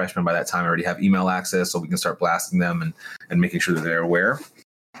incoming freshmen by that time already have email access, so we can start blasting them and making sure that they're aware.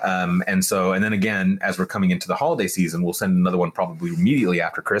 And then again, as we're coming into the holiday season, we'll send another one probably immediately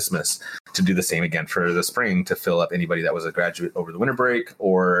after Christmas to do the same again for the spring to fill up anybody that was a graduate over the winter break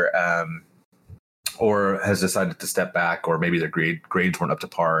or has decided to step back, or maybe their grades weren't up to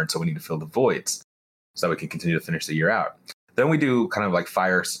par, and so we need to fill the voids so that we can continue to finish the year out. Then we do kind of like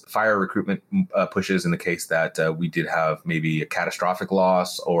fire recruitment pushes in the case that we did have maybe a catastrophic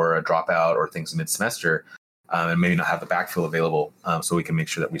loss or a dropout or things mid-semester, and maybe not have the backfill available, so we can make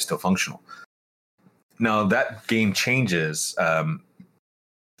sure that we're still functional. Now that game changes. Let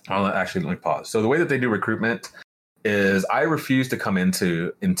me pause. So the way that they do recruitment is I refuse to come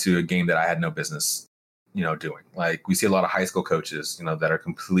into a game that I had no business, doing. Like we see a lot of high school coaches, that are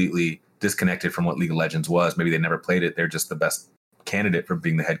completely disconnected from what League of Legends was. Maybe they never played it. They're just the best candidate for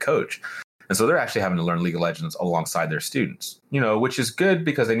being the head coach. And so they're actually having to learn League of Legends alongside their students, which is good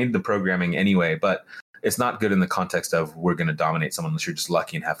because they need the programming anyway, but it's not good in the context of we're going to dominate someone unless you're just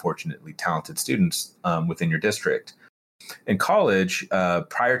lucky and have fortunately talented students within your district. In college,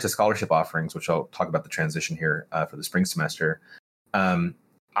 prior to scholarship offerings, which I'll talk about the transition here for the spring semester,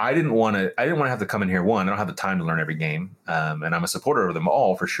 I didn't want to have to come in here. One, I don't have the time to learn every game, and I'm a supporter of them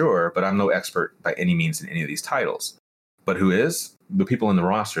all for sure, but I'm no expert by any means in any of these titles. But who is? The people in the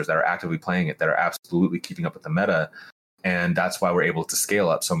rosters that are actively playing it, that are absolutely keeping up with the meta, and that's why we're able to scale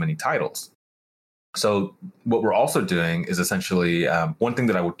up so many titles. So what we're also doing is essentially one thing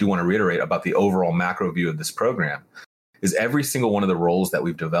that I do want to reiterate about the overall macro view of this program is every single one of the roles that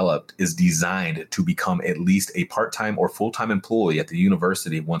we've developed is designed to become at least a part-time or full-time employee at the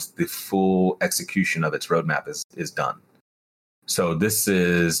university once the full execution of its roadmap is done. So this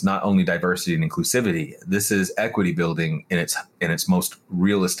is not only diversity and inclusivity, this is equity building in its most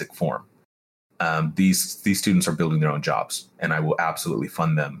realistic form. These students are building their own jobs, and I will absolutely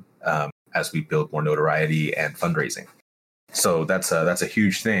fund them as we build more notoriety and fundraising. So that's a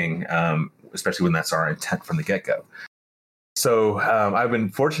huge thing, especially when that's our intent from the get-go. So I've been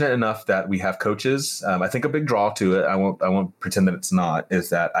fortunate enough that we have coaches. I think a big draw to it, I won't pretend that it's not, is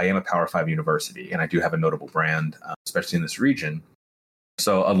that I am a Power 5 university, and I do have a notable brand, especially in this region.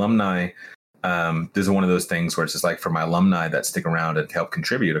 So alumni, this is one of those things where it's just like for my alumni that stick around and help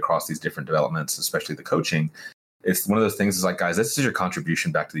contribute across these different developments, especially the coaching. It's one of those things is like, guys, this is your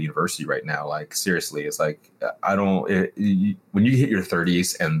contribution back to the university right now. Like, seriously, it's like, when you hit your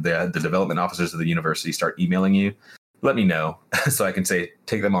 30s and the development officers of the university start emailing you, let me know so I can say,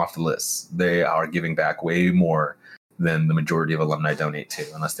 take them off the list. They are giving back way more than the majority of alumni donate to,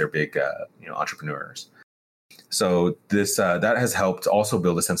 unless they're big, entrepreneurs. So this that has helped also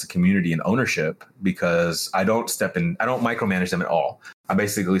build a sense of community and ownership, because I don't micromanage them at all. I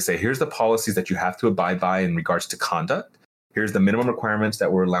basically say, here's the policies that you have to abide by in regards to conduct. Here's the minimum requirements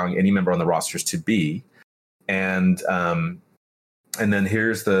that we're allowing any member on the rosters to be, and then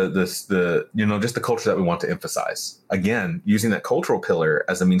here's the just the culture that we want to emphasize. Again, using that cultural pillar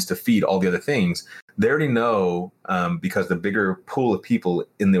as a means to feed all the other things. They already know, because the bigger pool of people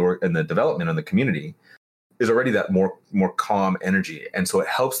in the development of the community is already that more calm energy, and so it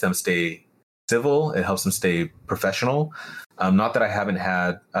helps them stay civil. It helps them stay professional. Not that I haven't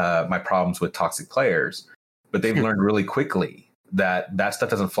had my problems with toxic players, but they've learned really quickly that stuff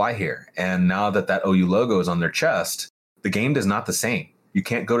doesn't fly here. And now that OU logo is on their chest, the game is not the same. You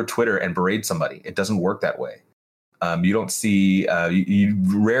can't go to Twitter and berate somebody. It doesn't work that way. You don't see, you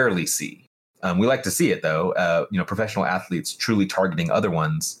rarely see. We like to see it though. Professional athletes truly targeting other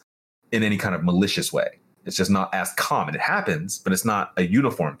ones in any kind of malicious way. It's just not as common. It happens, but it's not a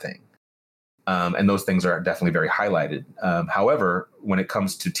uniform thing. And those things are definitely very highlighted. However, when it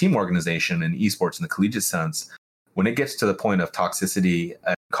comes to team organization and esports in the collegiate sense, when it gets to the point of toxicity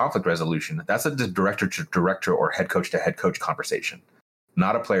and conflict resolution, that's a director to director or head coach to head coach conversation,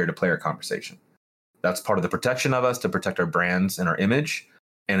 not a player to player conversation. That's part of the protection of us, to protect our brands and our image.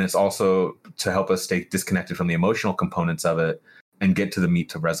 And it's also to help us stay disconnected from the emotional components of it and get to the meat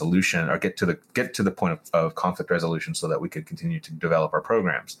to resolution, or get to the point of conflict resolution, so that we could continue to develop our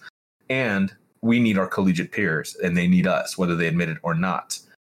programs. And we need our collegiate peers, and they need us, whether they admit it or not.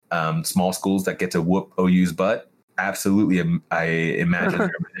 Small schools that get to whoop OU's butt, absolutely. I imagine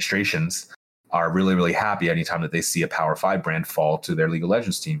their administrations are really, really happy anytime that they see a Power 5 brand fall to their League of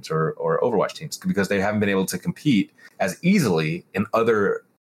Legends teams or Overwatch teams, because they haven't been able to compete as easily in other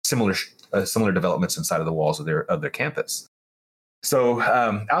similar developments inside of the walls of their campus. So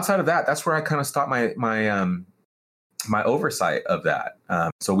outside of that, that's where I kind of stopped my oversight of that.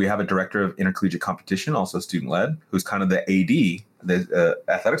 So we have a director of intercollegiate competition, also student led, who's kind of the AD, the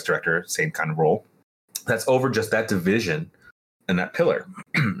athletics director, same kind of role. That's over just that division and that pillar.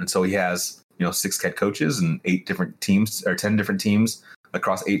 And so he has 6 head coaches and 8 different teams, or 10 different teams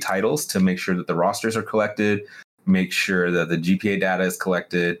across 8 titles, to make sure that the rosters are collected, make sure that the GPA data is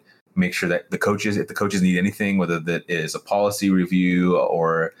collected, make sure that the coaches, if the coaches need anything, whether that is a policy review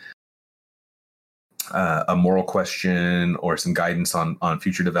or a moral question or some guidance on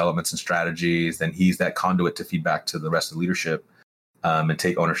future developments and strategies, then he's that conduit to feedback to the rest of the leadership and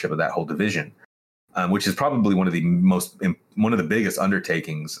take ownership of that whole division, which is probably one of the biggest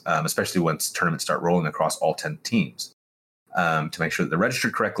undertakings, especially once tournaments start rolling across all 10 teams, to make sure that they're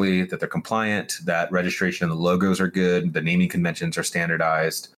registered correctly, that they're compliant, that registration and the logos are good, the naming conventions are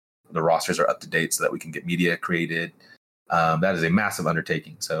standardized, the rosters are up to date so that we can get media created. That is a massive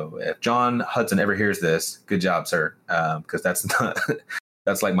undertaking. So if John Hudson ever hears this, good job, sir, because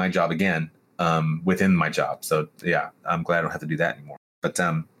that's like my job again, within my job. So yeah, I'm glad I don't have to do that anymore. But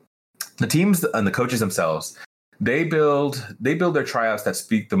the teams and the coaches themselves, they build their tryouts that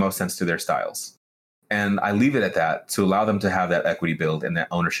speak the most sense to their styles. And I leave it at that to allow them to have that equity build and that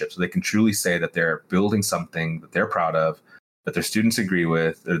ownership, so they can truly say that they're building something that they're proud of, that their students agree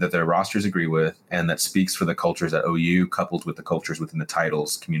with, or that their rosters agree with, and that speaks for the cultures at OU, coupled with the cultures within the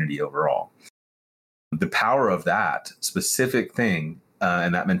titles community overall. The power of that specific thing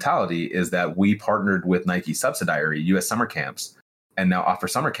and that mentality is that we partnered with Nike subsidiary, US Summer Camps, and now offer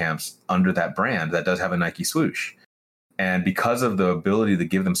summer camps under that brand that does have a Nike swoosh. And because of the ability to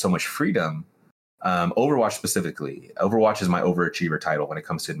give them so much freedom, Overwatch specifically, Overwatch is my overachiever title when it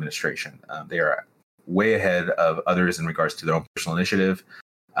comes to administration. They are way ahead of others in regards to their own personal initiative.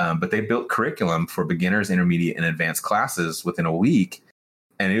 But they built curriculum for beginners, intermediate, and advanced classes within a week,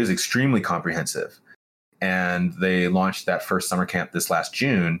 and it was extremely comprehensive. And they launched that first summer camp this last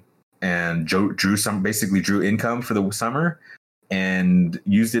June, and drew income for the summer and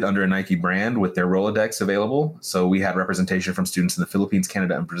used it under a Nike brand with their Rolodex available. So we had representation from students in the Philippines,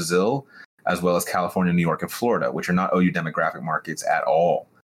 Canada, and Brazil, as well as California, New York, and Florida, which are not OU demographic markets at all.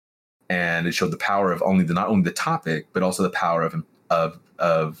 And it showed the power of not only the topic, but also the power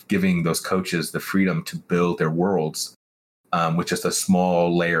of giving those coaches the freedom to build their worlds with just a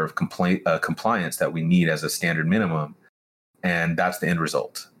small layer of compliance that we need as a standard minimum. And that's the end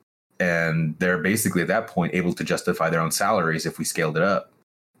result. And they're basically at that point able to justify their own salaries if we scaled it up.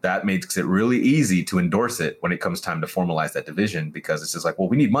 That makes it really easy to endorse it when it comes time to formalize that division, because it's just like, well,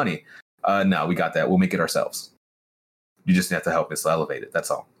 we need money. No, we got that. We'll make it ourselves. You just have to help us elevate it.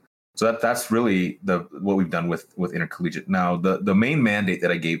 That's all. So that's really what we've done with intercollegiate. Now, the main mandate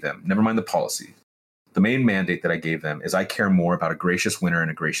that I gave them, never mind the policy, the main mandate that I gave them is I care more about a gracious winner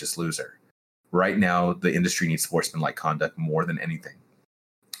and a gracious loser. Right now, the industry needs sportsmanlike conduct more than anything.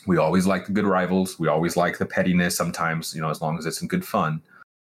 We always like the good rivals. We always like the pettiness sometimes, as long as it's in good fun.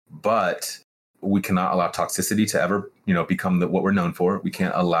 But we cannot allow toxicity to ever, become what we're known for. We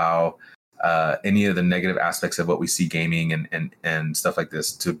can't allow any of the negative aspects of what we see gaming and stuff like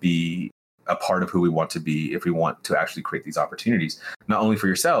this to be a part of who we want to be if we want to actually create these opportunities, not only for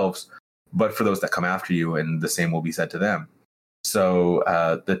yourselves, but for those that come after you, and the same will be said to them. So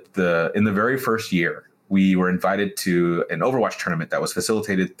in the very first year, we were invited to an Overwatch tournament that was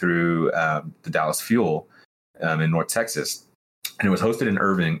facilitated through the Dallas Fuel in North Texas, and it was hosted in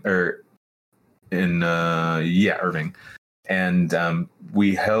Irving. And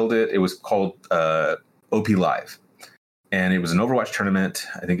we held it. It was called OP Live, and it was an Overwatch tournament.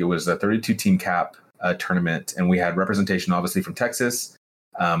 I think it was a 32 team cap tournament, and we had representation obviously from Texas.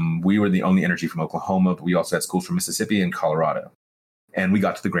 We were the only energy from Oklahoma, but we also had schools from Mississippi and Colorado. And we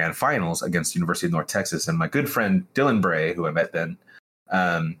got to the grand finals against University of North Texas. And my good friend Dylan Bray, who I met then,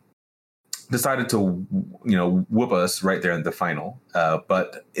 decided to, whoop us right there in the final.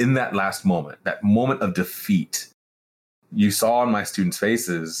 But in that last moment, that moment of defeat, you saw on my students'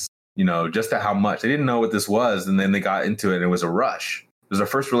 faces, just how much they didn't know what this was. And then they got into it and it was a rush. It was our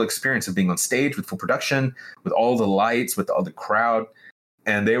first real experience of being on stage with full production, with all the lights, with all the crowd.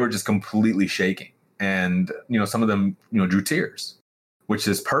 And they were just completely shaking. And, some of them, drew tears, which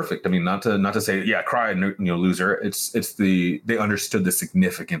is perfect. I mean, not to say, yeah, cry, loser. They understood the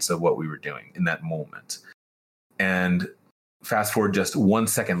significance of what we were doing in that moment. And fast forward just 1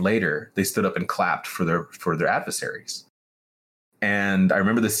 second later, they stood up and clapped for their adversaries. And I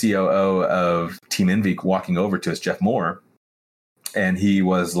remember the COO of Team Envy walking over to us, Jeff Moore, and he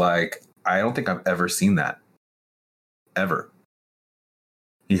was like, I don't think I've ever seen that, ever.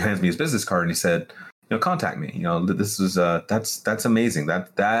 He hands me his business card and he said, contact me. This is that's amazing.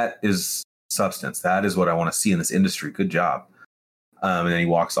 That is substance. That is what I want to see in this industry. Good job. And then he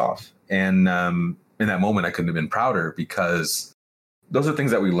walks off. And in that moment, I couldn't have been prouder, because those are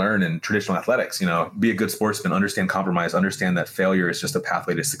things that we learn in traditional athletics. Be a good sportsman, understand compromise, understand that failure is just a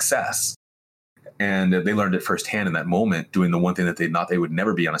pathway to success. And they learned it firsthand in that moment, doing the one thing that they thought they would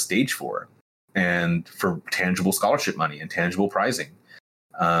never be on a stage for, and for tangible scholarship money and tangible prizing,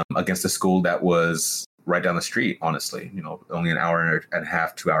 against a school that was right down the street, honestly, only an hour and a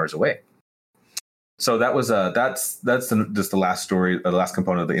half, 2 hours away. So that was just the last story, the last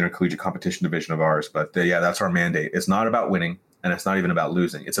component of the intercollegiate competition division of ours. But that's our mandate. It's not about winning, and it's not even about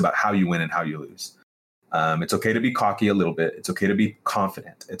losing. It's about how you win and how you lose. It's okay to be cocky a little bit. It's okay to be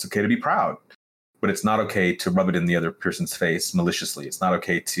confident. It's okay to be proud, but it's not okay to rub it in the other person's face maliciously. It's not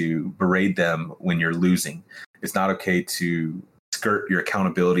okay to berate them when you're losing. It's not okay to skirt your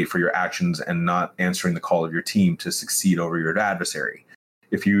accountability for your actions and not answering the call of your team to succeed over your adversary.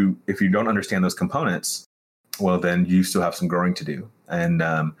 If you don't understand those components, well, then you still have some growing to do. And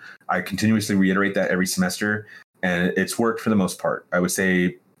I continuously reiterate that every semester, and it's worked for the most part. I would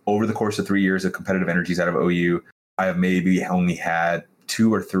say over the course of 3 years of competitive energies out of OU, I have maybe only had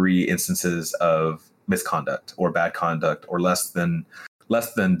 2 or 3 instances of misconduct or bad conduct or less than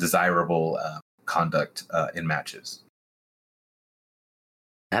desirable conduct in matches.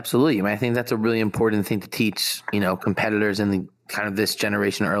 Absolutely. I mean, I think that's a really important thing to teach, competitors in the kind of this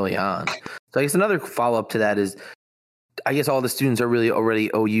generation early on. So I guess another follow-up to that is, I guess all the students are really already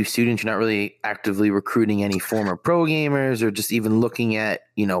OU students. You're not really actively recruiting any former pro gamers or just even looking at,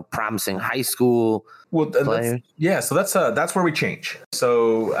 promising high school players. So that's where we change.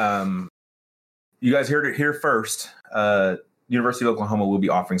 So you guys heard it here first. University of Oklahoma will be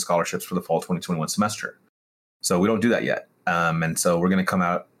offering scholarships for the fall 2021 semester. So we don't do that yet. And so we're going to come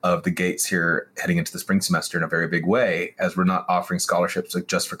out of the gates here heading into the spring semester in a very big way, as we're not offering scholarships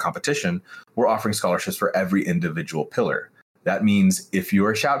just for competition. We're offering scholarships for every individual pillar. That means if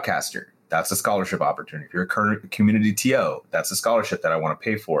you're a shoutcaster, that's a scholarship opportunity. If you're a current community TO, that's a scholarship that I want to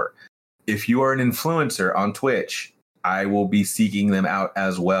pay for. If you are an influencer on Twitch, I will be seeking them out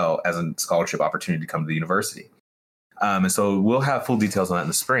as well as a scholarship opportunity to come to the university. And so we'll have full details on that in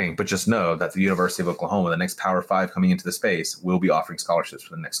the spring, but just know that the University of Oklahoma, the next Power 5 coming into the space, will be offering scholarships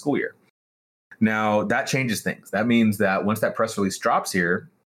for the next school year. Now, that changes things. That means that once that press release drops here,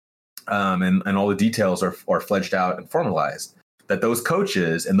 and all the details are fledged out and formalized, that those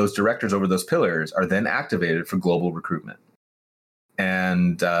coaches and those directors over those pillars are then activated for global recruitment.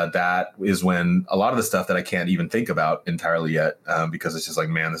 And that is when a lot of the stuff that I can't even think about entirely yet, because it's just like,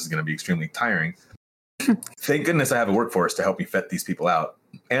 man, this is going to be extremely tiring. Thank goodness I have a workforce to help me vet these people out.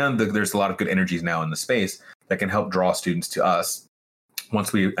 And there's a lot of good energies now in the space that can help draw students to us.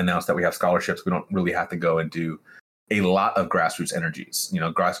 Once we announce that we have scholarships, we don't really have to go and do a lot of grassroots energies,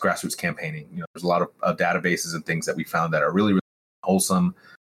 grassroots campaigning. There's a lot of databases and things that we found that are really, really wholesome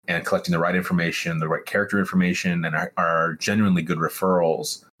and collecting the right information, the right character information, and are genuinely good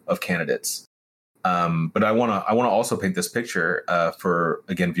referrals of candidates. But I want to also paint this picture for,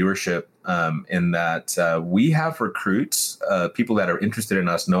 again, viewership, in that we have recruits, people that are interested in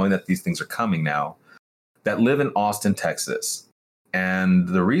us, knowing that these things are coming now, that live in Austin, Texas. And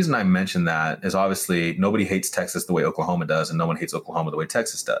the reason I mention that is obviously nobody hates Texas the way Oklahoma does, and no one hates Oklahoma the way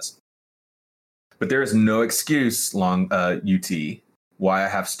Texas does. But there is no excuse, UT, why I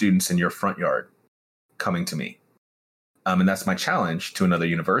have students in your front yard coming to me. And that's my challenge to another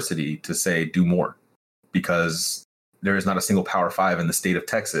university, to say, do more, because there is not a single Power 5 in the state of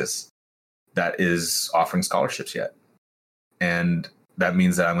Texas that is offering scholarships yet. And that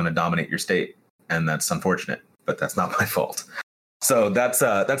means that I'm going to dominate your state. And that's unfortunate, but that's not my fault. So that's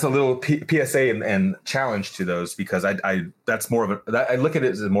a little PSA and challenge to those, because I look at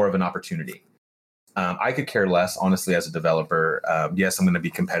it as more of an opportunity. I could care less, honestly, as a developer. Yes, I'm going to be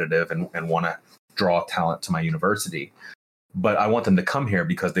competitive and want to draw talent to my university, but I want them to come here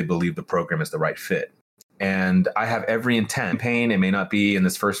because they believe the program is the right fit. And I have every intent. It may not be in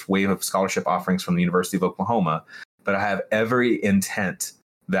this first wave of scholarship offerings from the University of Oklahoma, but I have every intent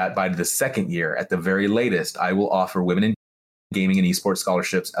that by the second year, at the very latest, I will offer women in gaming and esports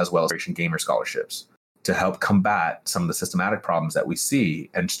scholarships as well as Generation Gamer scholarships to help combat some of the systematic problems that we see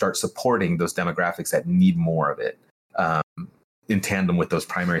and start supporting those demographics that need more of it, in tandem with those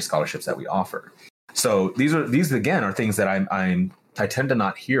primary scholarships that we offer. So these again are things that I tend to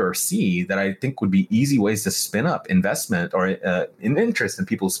not hear or see that I think would be easy ways to spin up investment or an interest in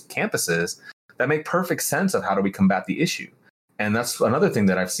people's campuses that make perfect sense of how do we combat the issue. And that's another thing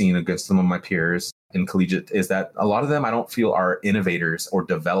that I've seen against some of my peers in collegiate is that a lot of them I don't feel are innovators or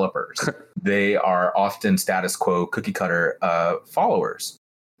developers. They are often status quo, cookie cutter followers.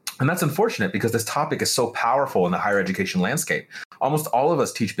 And that's unfortunate because this topic is so powerful in the higher education landscape. Almost all of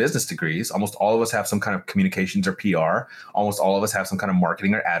us teach business degrees. Almost all of us have some kind of communications or PR. Almost all of us have some kind of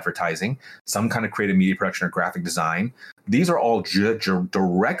marketing or advertising, some kind of creative media production or graphic design. These are all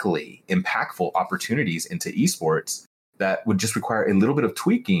directly impactful opportunities into esports that would just require a little bit of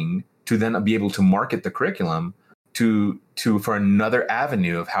tweaking to then be able to market the curriculum to for another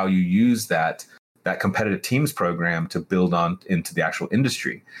avenue of how you use that competitive teams program to build on into the actual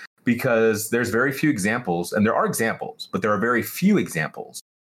industry. Because there's very few examples, and there are examples, but there are very few examples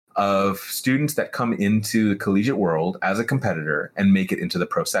of students that come into the collegiate world as a competitor and make it into the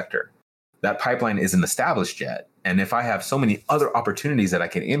pro sector. That pipeline isn't established yet. And if I have so many other opportunities that I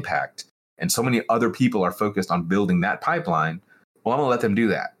can impact, and so many other people are focused on building that pipeline, well, I'm going to let them do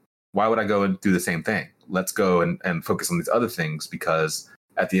that. Why would I go and do the same thing? Let's go and focus on these other things, because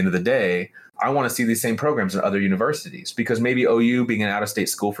at the end of the day, I want to see these same programs in other universities, because maybe OU being an out-of-state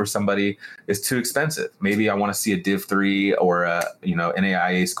school for somebody is too expensive. Maybe I want to see a Div 3 or a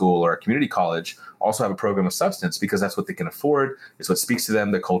NAIA school or a community college also have a program of substance, because that's what they can afford. It's what speaks to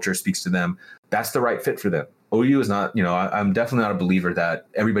them. The culture speaks to them. That's the right fit for them. OU is not, I'm definitely not a believer that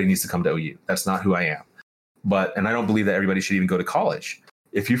everybody needs to come to OU. That's not who I am. And I don't believe that everybody should even go to college.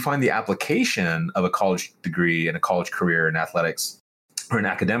 If you find the application of a college degree and a college career in athletics or in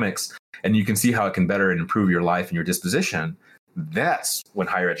academics, and you can see how it can better and improve your life and your disposition, that's when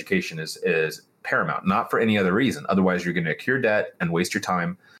higher education is paramount, not for any other reason. Otherwise, you're going to accrue debt and waste your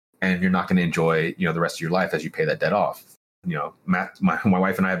time, and you're not going to enjoy, the rest of your life as you pay that debt off. My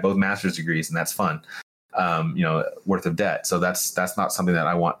wife and I have both master's degrees, and that's fun, worth of debt. So that's not something that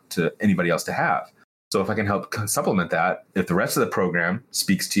I want anybody else to have. So if I can help supplement that, if the rest of the program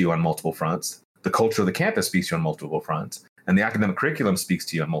speaks to you on multiple fronts, the culture of the campus speaks to you on multiple fronts, and the academic curriculum speaks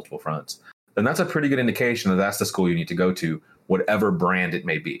to you on multiple fronts, then that's a pretty good indication that that's the school you need to go to, whatever brand it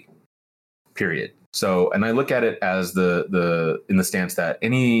may be, period. So, and I look at it as in the stance that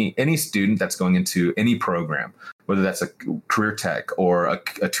any student that's going into any program, whether that's a career tech or a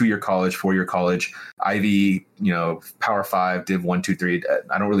 2-year college, 4-year college, Ivy, Power 5, Div 1, 2, 3,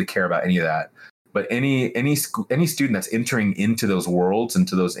 I don't really care about any of that. But any student that's entering into those worlds,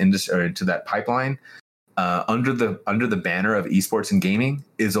 into those industry, or into that pipeline, under the banner of esports and gaming,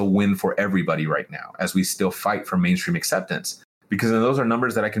 is a win for everybody right now, as we still fight for mainstream acceptance. Because those are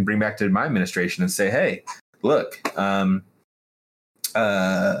numbers that I can bring back to my administration and say, hey, look,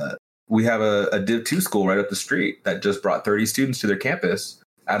 we have a Div 2 school right up the street that just brought 30 students to their campus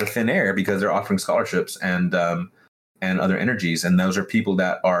out of thin air because they're offering scholarships and other energies. And those are people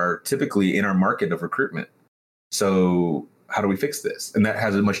that are typically in our market of recruitment. So how do we fix this? And that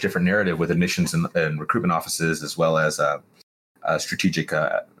has a much different narrative with admissions and recruitment offices, as well as strategic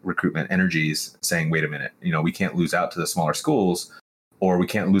recruitment energies saying, wait a minute, we can't lose out to the smaller schools, or we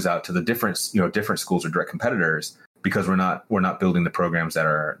can't lose out to the different schools or direct competitors, because we're not building the programs that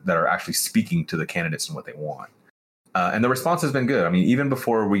are actually speaking to the candidates and what they want. And the response has been good. I mean, even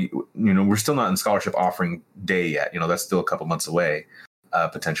before we're still not in scholarship offering day yet. That's still a couple months away,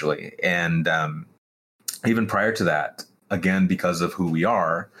 potentially. And even prior to that, again, because of who we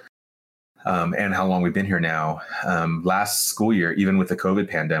are and how long we've been here now, last school year, even with the COVID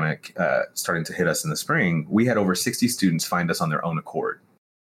pandemic starting to hit us in the spring, we had over 60 students find us on their own accord.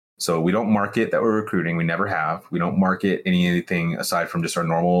 So we don't market that we're recruiting. We never have. We don't market anything aside from just our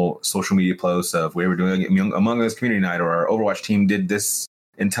normal social media posts of we were doing Among Us community night, or our Overwatch team did this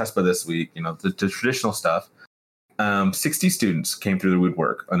in TESPA this week, the traditional stuff. 60 students came through the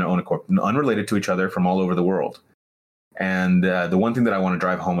woodwork on their own accord, unrelated to each other, from all over the world. And the one thing that I want to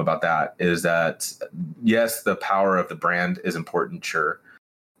drive home about that is that, yes, the power of the brand is important, sure.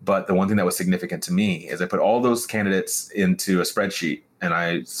 But the one thing that was significant to me is I put all those candidates into a spreadsheet and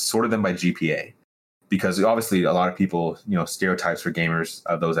I sorted them by GPA. because obviously a lot of people, stereotypes for gamers,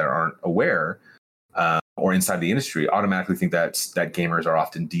 those that aren't aware or inside the industry, automatically think that gamers are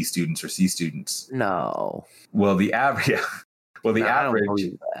often D students or C students. No. Well, the average, the average, I don't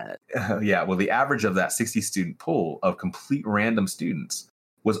believe that. The average of that 60 student pool of complete random students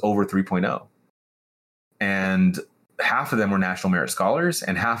was over 3.0, and half of them were national merit scholars,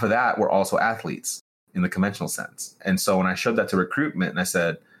 and half of that were also athletes in the conventional sense. And so when I showed that to recruitment, and I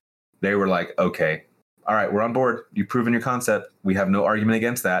said, they were like, okay, all right, we're on board. You've proven your concept. We have no argument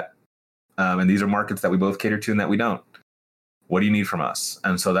against that. And these are markets that we both cater to and that we don't. What do you need from us?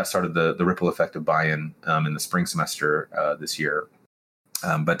 And so that started the ripple effect of buy-in in the spring semester this year.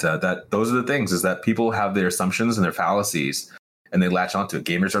 But those are the things, is that people have their assumptions and their fallacies, and they latch onto it.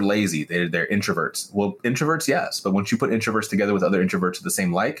 Gamers are lazy. They're introverts. Well, introverts, yes. But once you put introverts together with other introverts of the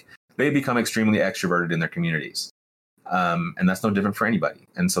same like, they become extremely extroverted in their communities. And that's no different for anybody.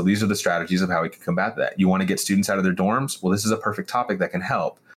 And so these are the strategies of how we can combat that. You want to get students out of their dorms? Well, this is a perfect topic that can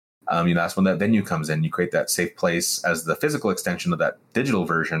help. That's when that venue comes in. You create that safe place as the physical extension of that digital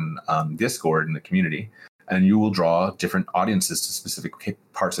version, Discord in the community, and you will draw different audiences to specific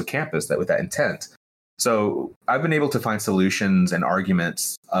parts of campus with that intent. So I've been able to find solutions and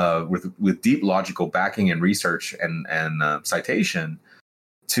arguments with deep logical backing and research and citation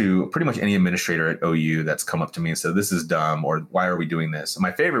to pretty much any administrator at OU that's come up to me and said, this is dumb, or why are we doing this? And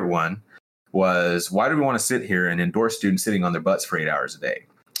my favorite one was, why do we want to sit here and endorse students sitting on their butts for 8 hours a day?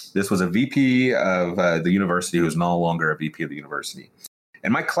 This was a VP of the university who's no longer a VP of the university.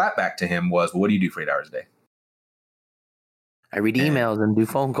 And my clap back to him was, well, what do you do for 8 hours a day? I read emails and do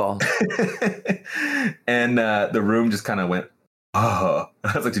phone calls. And the room just kind of went, oh.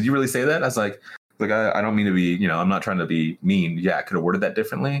 I was like, did you really say that? I was like, I don't mean to be, I'm not trying to be mean. Yeah, I could have worded that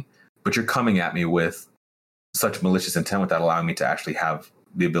differently. But you're coming at me with such malicious intent without allowing me to actually have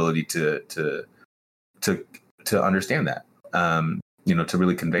the ability to understand that, to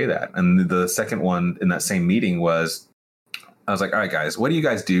really convey that. And the second one in that same meeting was, I was like, all right, guys, what do you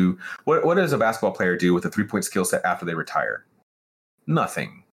guys do? What does a basketball player do with a 3-point skill set after they retire?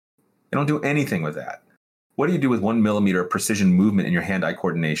 Nothing. They don't do anything with that. What do you do with 1 millimeter of precision movement in your hand-eye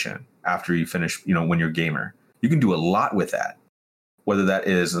coordination after you finish, when you're a gamer? You can do a lot with that, whether that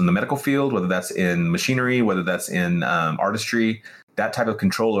is in the medical field, whether that's in machinery, whether that's in artistry. That type of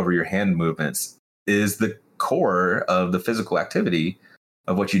control over your hand movements is the core of the physical activity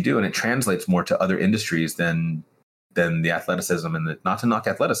of what you do, and it translates more to other industries than the athleticism, and not to knock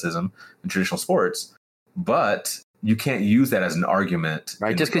athleticism in traditional sports, but you can't use that as an argument.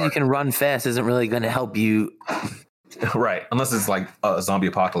 Right. Just because you can run fast isn't really going to help you. Right. Unless it's like a zombie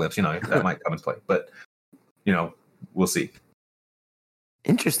apocalypse, that might come into play. But, we'll see.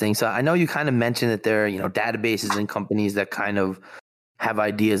 Interesting. So I know you kind of mentioned that there are, databases and companies that kind of have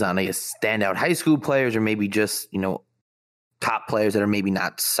ideas on, I guess, standout high school players, or maybe just, top players that are maybe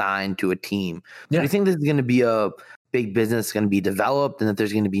not signed to a team. Yeah. Do you think this is going to be a big business going to be developed, and that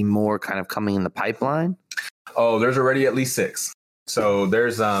there's going to be more kind of coming in the pipeline? Oh, there's already at least 6. So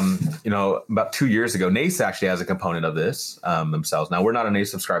there's, about 2 years ago, NACE actually has a component of this themselves. Now, we're not a NACE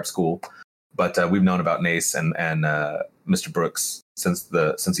subscribed school, but we've known about NACE and Mr. Brooks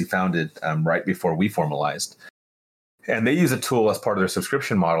since he founded right before we formalized. And they use a tool as part of their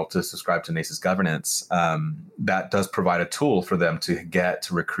subscription model to subscribe to NACE's governance that does provide a tool for them to get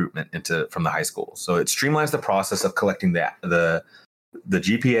to recruitment from the high school. So it streamlines the process of collecting the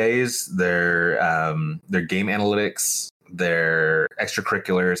GPAs, their game analytics, their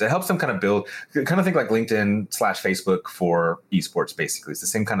extracurriculars. It helps them kind of think like LinkedIn/Facebook for esports. Basically, it's the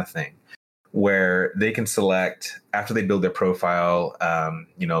same kind of thing, where they can select after they build their profile.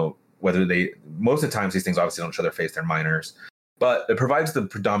 Whether most of the times these things obviously don't show their face, they're minors, but it provides the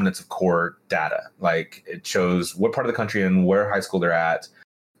predominance of core data. Like it shows what part of the country and where high school they're at,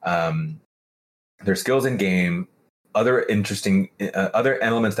 their skills in game, other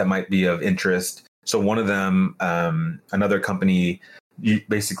elements that might be of interest. So one of them, another company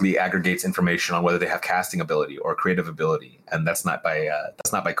basically aggregates information on whether they have casting ability or creative ability. And that's not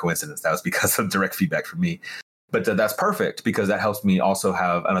by coincidence. That was because of direct feedback from me. But that's perfect, because that helps me also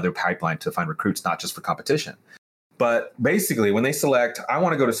have another pipeline to find recruits, not just for competition. But basically, when they select, I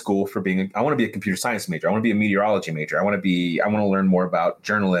want to go to school I want to be a computer science major. I want to be a meteorology major. I want to learn more about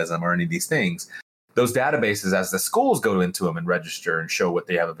journalism or any of these things. Those databases, as the schools go into them and register and show what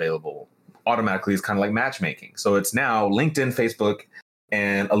they have available, automatically is kind of like matchmaking. So it's now LinkedIn, Facebook,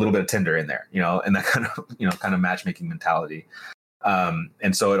 and a little bit of Tinder in there, and that kind of matchmaking mentality.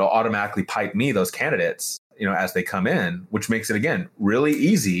 And so it'll automatically pipe me those candidates as they come in, which makes it, again, really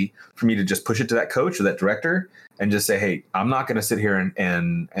easy for me to just push it to that coach or that director and just say, hey, I'm not going to sit here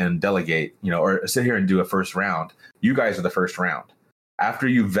and delegate, or sit here and do a first round. You guys are the first round. After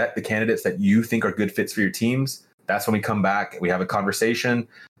you vet the candidates that you think are good fits for your teams, that's when we come back, we have a conversation,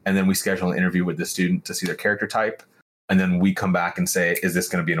 and then we schedule an interview with the student to see their character type. And then we come back and say, is this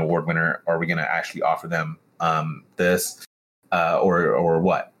going to be an award winner? Or are we going to actually offer them this or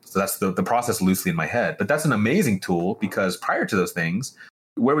what? So that's the process loosely in my head. But that's an amazing tool, because prior to those things,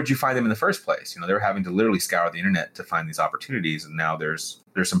 where would you find them in the first place? They were having to literally scour the internet to find these opportunities. And now there's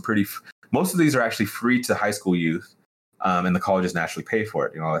some most of these are actually free to high school youth. And the colleges naturally pay for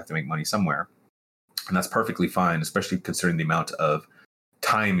it. They have to make money somewhere. And that's perfectly fine, especially considering the amount of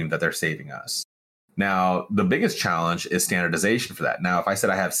time that they're saving us. Now, the biggest challenge is standardization for that. Now, if I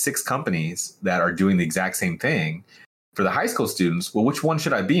said I have 6 companies that are doing the exact same thing for the high school students, well, which one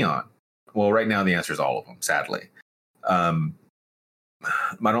should I be on? Well, right now, the answer is all of them, sadly. I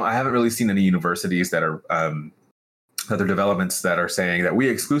haven't really seen any universities that are other developments that are saying that we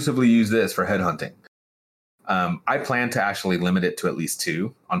exclusively use this for headhunting. I plan to actually limit it to at least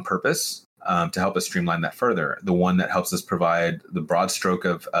 2 on purpose to help us streamline that further. The one that helps us provide the broad stroke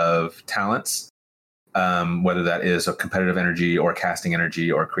of talents, whether that is a competitive energy or casting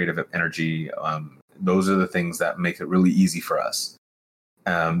energy or creative energy. Those are the things that make it really easy for us.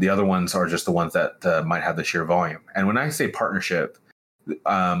 The other ones are just the ones that might have the sheer volume. And when I say partnership,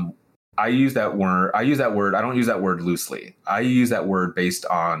 I use that word. I don't use that word loosely. I use that word based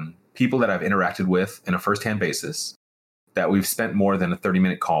on people that I've interacted with in a firsthand basis, that we've spent more than a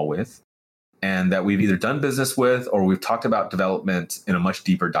 30-minute call with, and that we've either done business with or we've talked about development in a much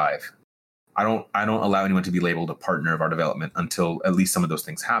deeper dive. I don't allow anyone to be labeled a partner of our development until at least some of those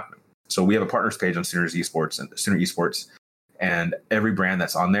things happen. So we have a partners page on Sooners Esports and Sooner Esports, and every brand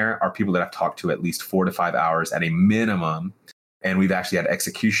that's on there are people that I've talked to at least 4 to 5 hours at a minimum, and we've actually had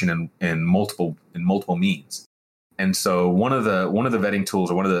execution in multiple means. And so one of the vetting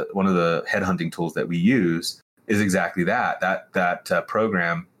tools, or one of the headhunting tools that we use is exactly that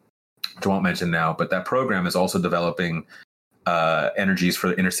program, which I won't mention now, but that program is also developing energies for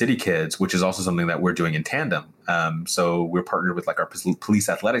the inner city kids, which is also something that we're doing in tandem. So we're partnered with our police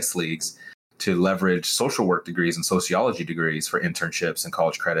athletics leagues to leverage social work degrees and sociology degrees for internships and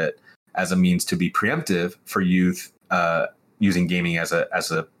college credit as a means to be preemptive for youth using gaming as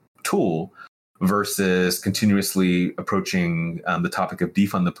a tool, versus continuously approaching the topic of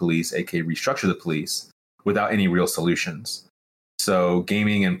defund the police, aka restructure the police, without any real solutions. So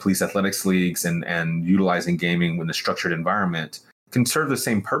gaming and police athletics leagues and utilizing gaming in a structured environment can serve the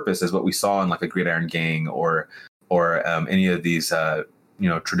same purpose as what we saw in a Gridiron Gang or any of these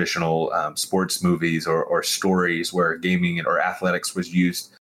traditional sports movies or stories where gaming or athletics was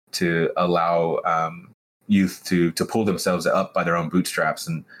used to allow youth to pull themselves up by their own bootstraps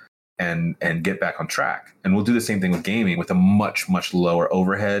and get back on track. And we'll do the same thing with gaming, with a much, much lower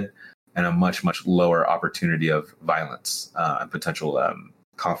overhead and a much, much lower opportunity of violence and potential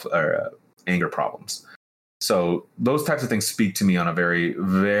conflict or anger problems. So those types of things speak to me on a very,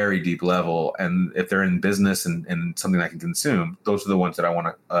 very deep level. And if they're in business and something I can consume, those are the ones that I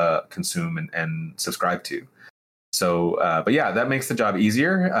want to consume and subscribe to. So, but yeah, that makes the job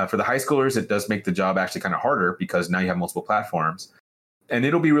easier. For the high schoolers, it does make the job actually kind of harder, because now you have multiple platforms. And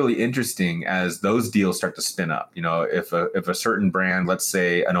it'll be really interesting as those deals start to spin up. If a certain brand, let's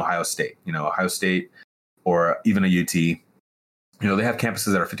say an Ohio State, or even a UT, they have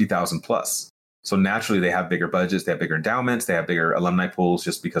campuses that are 50,000 plus. So naturally, they have bigger budgets, they have bigger endowments, they have bigger alumni pools,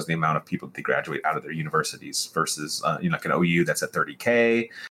 just because of the amount of people that they graduate out of their universities versus, like an OU that's at 30K,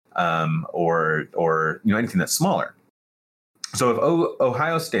 or anything that's smaller. So if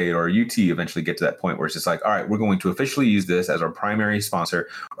Ohio State or UT eventually get to that point where it's just all right, we're going to officially use this as our primary sponsor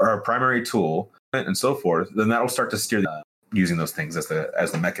or our primary tool and so forth, then that'll start to steer using those things as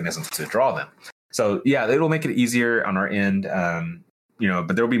the mechanisms to draw them. So yeah, it'll make it easier on our end,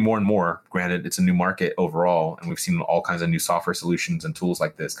 but there'll be more and more. Granted, it's a new market overall, and we've seen all kinds of new software solutions and tools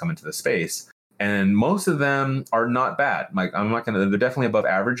like this come into the space. And most of them are not bad. They're definitely above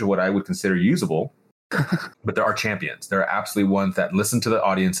average of what I would consider usable. But there are champions. There are absolutely ones that listened to the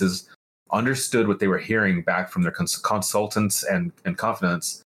audiences, understood what they were hearing back from their consultants and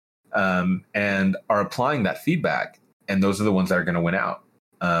confidants, and are applying that feedback. And those are the ones that are going to win out,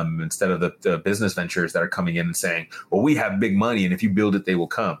 instead of the business ventures that are coming in and saying, well, we have big money, and if you build it, they will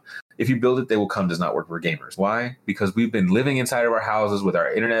come. If you build it, they will come does not work for gamers. Why? Because we've been living inside of our houses with our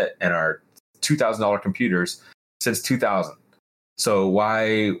internet and our $2,000 computers since 2000. So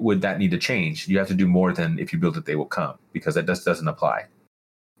why would that need to change? You have to do more than if you build it, they will come, because that just doesn't apply.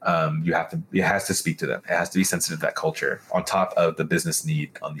 it has to speak to them. It has to be sensitive to that culture on top of the business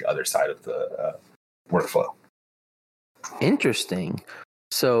need on the other side of the workflow. Interesting.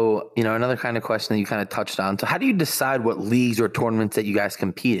 So, another kind of question that you kind of touched on. So how do you decide what leagues or tournaments that you guys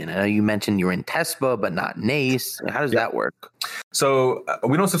compete in? I know you mentioned you're in TESPA, but not NACE. How does that work? So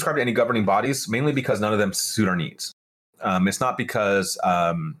we don't subscribe to any governing bodies, mainly because none of them suit our needs. It's not because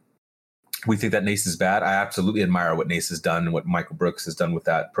we think that NACE is bad. I absolutely admire what NACE has done and what Michael Brooks has done with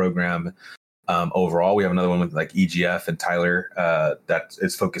that program. Overall, we have another one with like EGF and Tyler that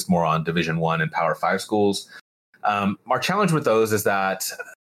is focused more on Division I and Power 5 schools. Our challenge with those is that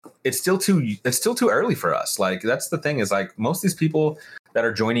it's still too early for us. Like, that's the thing, is like most of these people that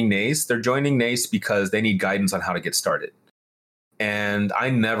are joining NACE, they're joining NACE because they need guidance on how to get started. And I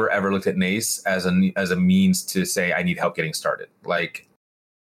never ever looked at NACE as a means to say I need help getting started. Like,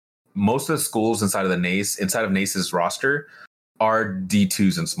 most of the schools inside of NACE's roster are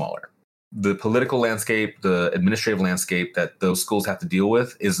D2s and smaller. The political landscape, the administrative landscape that those schools have to deal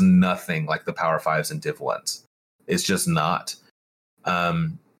with is nothing like the Power 5s and Div 1s. It's just not.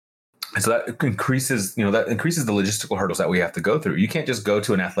 And so that increases the logistical hurdles that we have to go through. You can't just go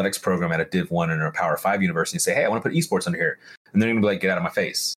to an athletics program at a Div 1 and a Power 5 university and say, hey, I want to put esports under here. And they're going to be like, get out of my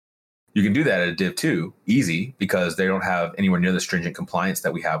face. You can do that at a Div 2, easy, because they don't have anywhere near the stringent compliance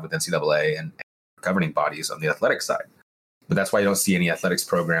that we have with NCAA and governing bodies on the athletic side. But that's why you don't see any athletics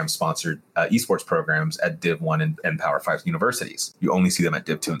programs sponsored esports programs at Div 1 and Power 5 universities. You only see them at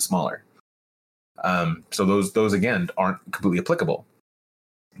Div 2 and smaller. So those again aren't completely applicable.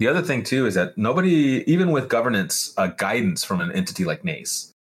 The other thing too is that nobody, even with governance guidance from an entity like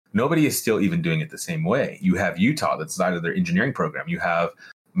NACE, nobody is still even doing it the same way. You have Utah, that's out of their engineering program. You have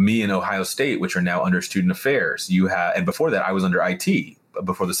me and Ohio State, which are now under student affairs. You have, and before that, I was under IT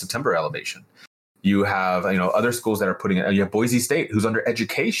before the September elevation. You have, other schools that are putting it. You have Boise State, who's under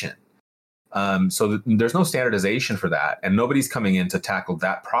education. So there's no standardization for that, and nobody's coming in to tackle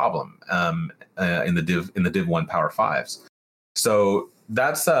that problem in the Div 1 Power 5s. So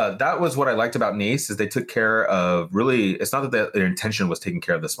that was what I liked about NACE, is they took care of, really, it's not that their intention was taking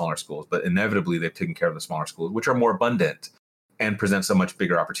care of the smaller schools, but inevitably they've taken care of the smaller schools, which are more abundant and presents a much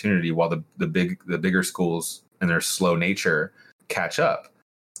bigger opportunity, while the bigger schools and their slow nature catch up,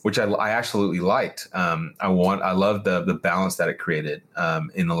 which I absolutely liked. I love the balance that it created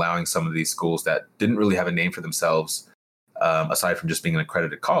in allowing some of these schools that didn't really have a name for themselves, aside from just being an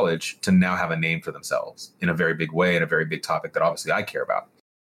accredited college, to now have a name for themselves in a very big way, and a very big topic that obviously I care about.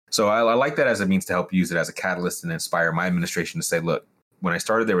 So I like that as a means to help use it as a catalyst and inspire my administration to say, look, when I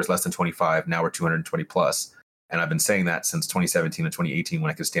started, there was less than 25. Now we're 220 plus. And I've been saying that since 2017 and 2018, when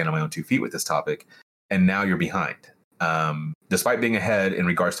I could stand on my own 2 feet with this topic. And now you're behind. Despite being ahead in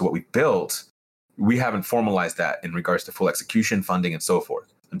regards to what we built, we haven't formalized that in regards to full execution, funding, and so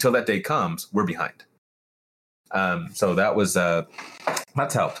forth. Until that day comes, we're behind. So that was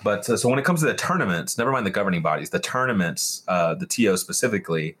that's helped. But so when it comes to the tournaments, never mind the governing bodies, the tournaments, the TO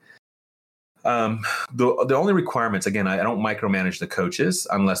specifically, the only requirements, again, I don't micromanage the coaches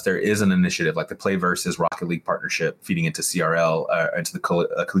unless there is an initiative like the Play Versus Rocket League partnership feeding into CRL, into the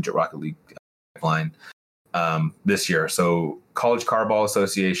Collegiate Rocket League pipeline this year. So College Carball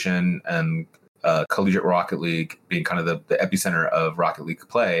Association and Collegiate Rocket League being kind of the epicenter of Rocket League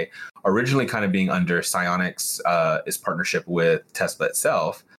play, originally kind of being under Psionics' is partnership with TESPA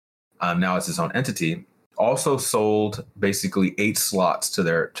itself. Now it's its own entity. Also sold basically 8 slots to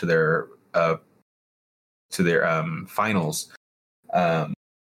their finals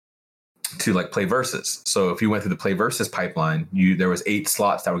to like Play Versus. So if you went through the Play Versus pipeline, there was 8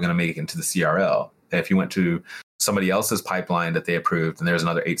 slots that were going to make it into the CRL. And if you went to somebody else's pipeline that they approved, and there's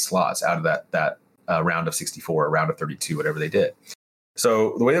another 8 slots out of that round of 64, round of 32, whatever they did.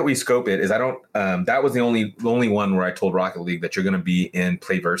 So the way that we scope it is that was the only one where I told Rocket League that you're going to be in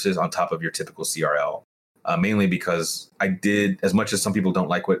Play Versus on top of your typical CRL, mainly because I did, as much as some people don't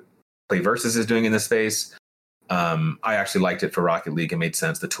like what Play Versus is doing in this space, I actually liked it for Rocket League. It made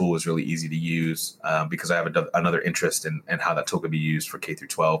sense. The tool was really easy to use because I have another interest in how that tool could be used for K through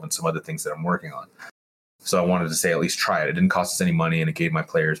 12 and some other things that I'm working on. So I wanted to say, at least try it. It didn't cost us any money, and it gave my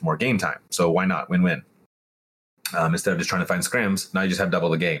players more game time. So why not? Win-win. Instead of just trying to find scrims, now you just have double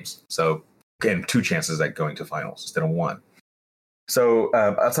the games. So again, 2 chances at going to finals instead of 1. So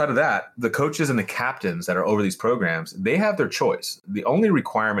outside of that, the coaches and the captains that are over these programs, they have their choice. The only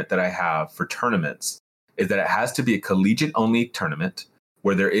requirement that I have for tournaments is that it has to be a collegiate-only tournament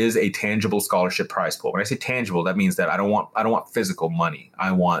where there is a tangible scholarship prize pool. When I say tangible, that means that I don't want physical money. I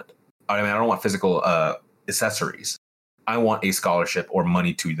don't want physical accessories. I want a scholarship or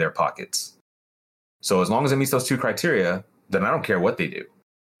money to their pockets. So as long as it meets those 2 criteria, then I don't care what they do.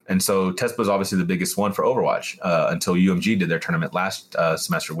 And so TESPA is obviously the biggest one for Overwatch until UMG did their tournament last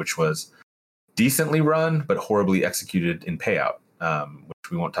semester, which was decently run, but horribly executed in payout,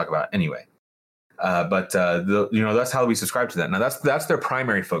 which we won't talk about anyway. But that's how we subscribe to that. Now that's their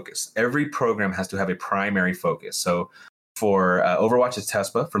primary focus. Every program has to have a primary focus. So for Overwatch, it's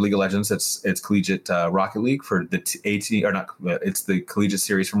TESPA. For League of Legends, it's Collegiate Rocket League. For the A team, or not, it's the Collegiate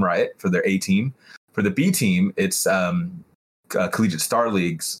Series from Riot for their A team. For the B team, it's Collegiate Star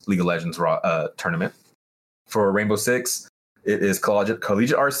League's League of Legends tournament. For Rainbow Six, it is Collegiate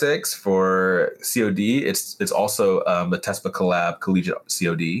R6. For COD, it's also the TESPA Collab Collegiate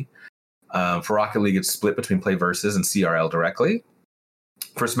COD. For Rocket League, it's split between Play Versus and CRL directly.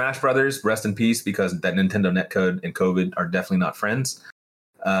 For Smash Brothers, rest in peace, because that Nintendo netcode and COVID are definitely not friends.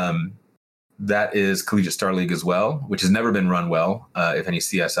 That is Collegiate Star League as well, which has never been run well. If any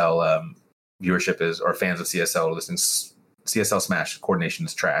CSL viewership is, or fans of CSL listening, CSL Smash coordination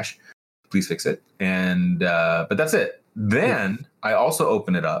is trash. Please fix it. And but that's it. Then I also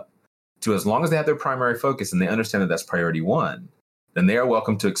open it up to, as long as they have their primary focus and they understand that that's priority one, then they are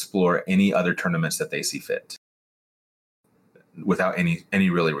welcome to explore any other tournaments that they see fit without any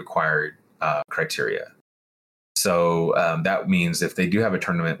really required criteria. So that means if they do have a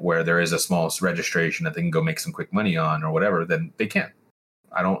tournament where there is a small registration that they can go make some quick money on or whatever, then they can.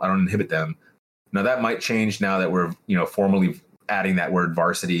 I don't inhibit them. Now that might change now that we're formally adding that word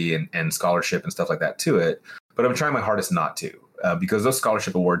varsity and scholarship and stuff like that to it. But I'm trying my hardest not to, because those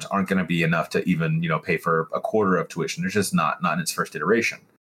scholarship awards aren't going to be enough to even pay for a quarter of tuition. They're just not in its first iteration.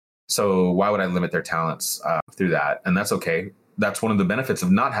 So why would I limit their talents through that? And that's okay. That's one of the benefits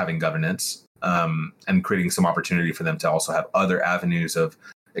of not having governance, and creating some opportunity for them to also have other avenues of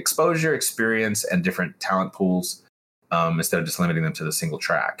exposure, experience, and different talent pools, instead of just limiting them to the single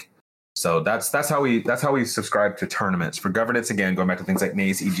track. So that's how we subscribe to tournaments. For governance, again, going back to things like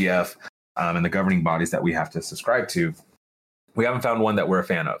NACE, EGF, and the governing bodies that we have to subscribe to, we haven't found one that we're a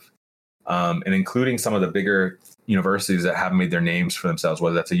fan of. And including some of the bigger universities that have made their names for themselves,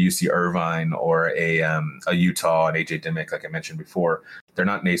 whether that's a UC Irvine or a Utah and AJ Dimmick, like I mentioned before, they're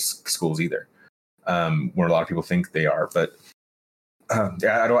not NACE schools either, where a lot of people think they are. But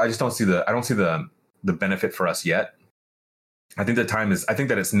I just don't see the benefit for us yet. I think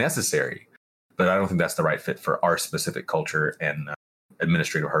that it's necessary, but I don't think that's the right fit for our specific culture and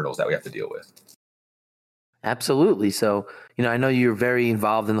administrative hurdles that we have to deal with. Absolutely. So, I know you're very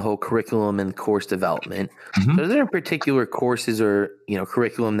involved in the whole curriculum and course development. Mm-hmm. So, are there particular courses or,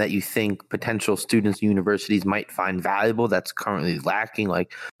 curriculum that you think potential students, universities might find valuable that's currently lacking,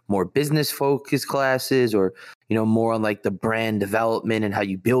 like more business focused classes, or, more on like the brand development and how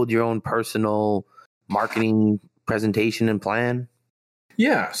you build your own personal marketing presentation and plan?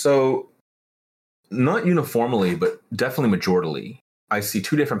 Yeah. So not uniformly, but definitely majorly, I see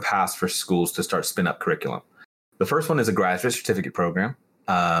two different paths for schools to start spin up curriculum. The first one is a graduate certificate program,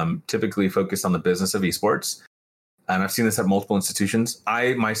 typically focused on the business of esports. And I've seen this at multiple institutions.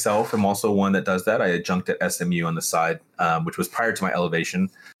 I myself am also one that does that. I adjunct at SMU on the side, which was prior to my elevation.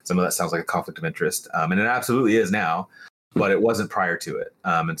 Some of that sounds like a conflict of interest. And it absolutely is now, but it wasn't prior to it.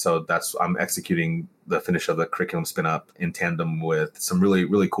 And so I'm executing the finish of the curriculum spin up in tandem with some really,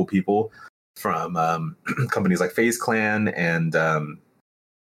 really cool people from companies like FaZe Clan and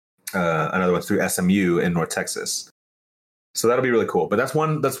another one through SMU in North Texas. So that'll be really cool. But that's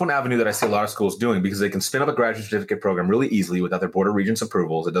one avenue that I see a lot of schools doing, because they can spin up a graduate certificate program really easily without their board of regents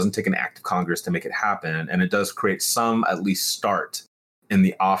approvals. It doesn't take an act of Congress to make it happen. And it does create some, at least start in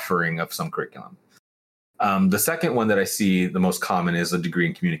the offering of some curriculum. The second one that I see the most common is a degree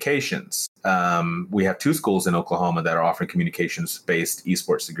in communications. We have two schools in Oklahoma that are offering communications-based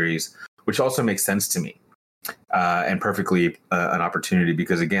esports degrees, which also makes sense to me. And perfectly an opportunity,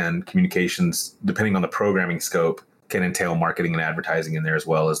 because again, communications, depending on the programming scope, can entail marketing and advertising in there, as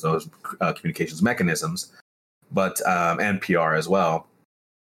well as those communications mechanisms, but and PR as well.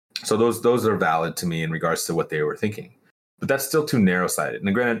 So those are valid to me in regards to what they were thinking. But that's still too narrow-sided.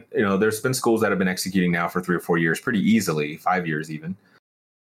 And granted, there's been schools that have been executing now for 3 or 4 years pretty easily, 5 years even,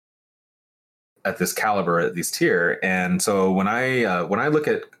 at this caliber, at this tier. And so when I look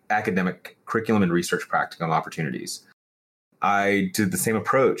at academic curriculum and research practicum opportunities, I did the same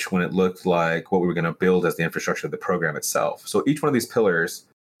approach when it looked like what we were going to build as the infrastructure of the program itself. So each one of these pillars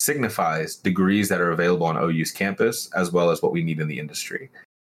signifies degrees that are available on OU's campus, as well as what we need in the industry.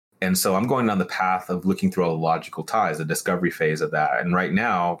 And so I'm going down the path of looking through all the logical ties, the discovery phase of that. And right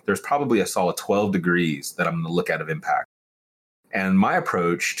now, there's probably a solid 12 degrees that I'm going to look at of impact. And my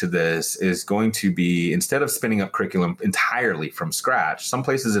approach to this is going to be, instead of spinning up curriculum entirely from scratch, some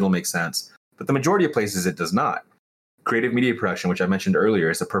places it'll make sense, but the majority of places it does not. creative media production, which I mentioned earlier,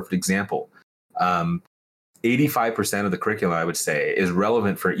 is a perfect example. 85% of the curriculum, I would say, is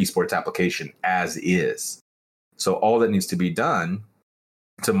relevant for esports application as is. So all that needs to be done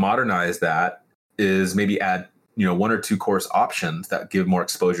to modernize that is maybe add, one or two course options that give more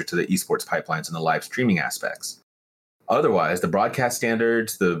exposure to the esports pipelines and the live streaming aspects. Otherwise, the broadcast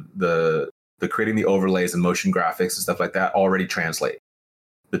standards, the creating the overlays and motion graphics and stuff like that already translate.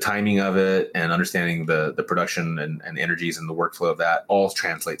 The timing of it and understanding the production and energies and the workflow of that all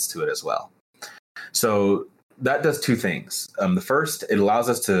translates to it as well. So that does two things. The first, it allows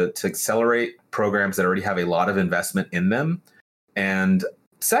us to accelerate programs that already have a lot of investment in them. And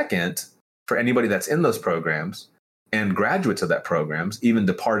second, for anybody that's in those programs and graduates of that programs, even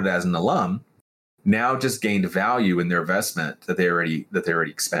departed as an alum, now just gained value in their investment that they already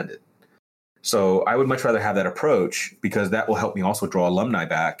expended. So I would much rather have that approach, because that will help me also draw alumni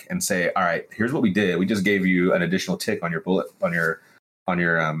back and say, all right, here's what we did. We just gave you an additional tick on your bullet on your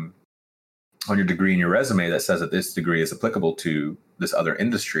degree and your resume that says that this degree is applicable to this other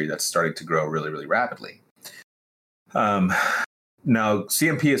industry that's starting to grow really, really rapidly. Now,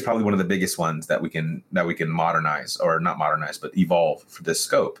 CMP is probably one of the biggest ones that we can modernize, or not modernize, but evolve for this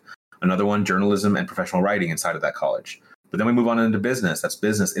scope. Another one, journalism and professional writing inside of that college. But then we move on into business. That's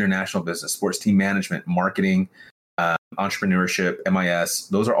business, international business, sports team management, marketing, entrepreneurship, MIS.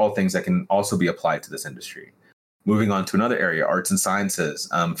 Those are all things that can also be applied to this industry. Moving on to another area, arts and sciences,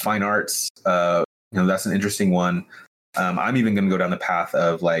 fine arts. That's an interesting one. I'm even going to go down the path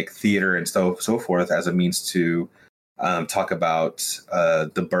of like theater and so forth as a means to talk about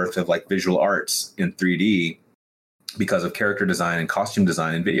the birth of like visual arts in 3D because of character design and costume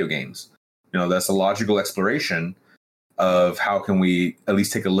design in video games. That's a logical exploration of how can we at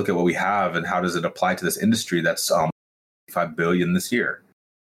least take a look at what we have and how does it apply to this industry that's $5 billion this year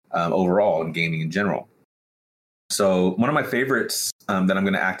overall in gaming in general. So one of my favorites that I'm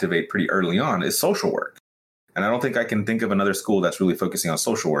going to activate pretty early on is social work. And I don't think I can think of another school that's really focusing on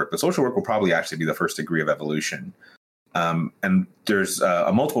social work, but social work will probably actually be the first degree of evolution. And there's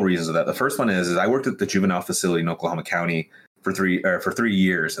multiple reasons of that. The first one is I worked at the juvenile facility in Oklahoma County for 3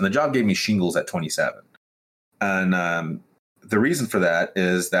 years, and the job gave me shingles at 27. And the reason for that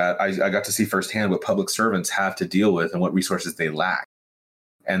is that I got to see firsthand what public servants have to deal with and what resources they lack,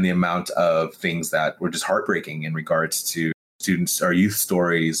 and the amount of things that were just heartbreaking in regards to students or youth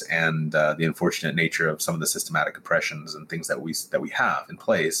stories and the unfortunate nature of some of the systematic oppressions and things that we have in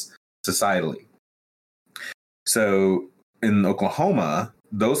place societally. So in Oklahoma,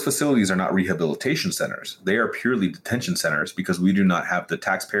 those facilities are not rehabilitation centers. They are purely detention centers because we do not have the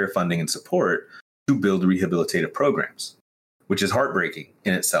taxpayer funding and support to build rehabilitative programs, which is heartbreaking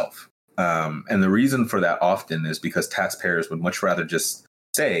in itself. And the reason for that often is because taxpayers would much rather just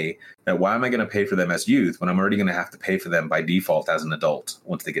say that why am I going to pay for them as youth when I'm already going to have to pay for them by default as an adult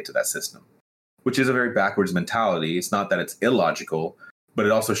once they get to that system, which is a very backwards mentality. It's not that it's illogical, but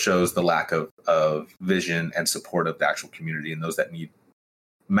it also shows the lack of vision and support of the actual community and those that need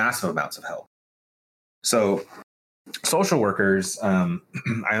massive amounts of help. So social workers, I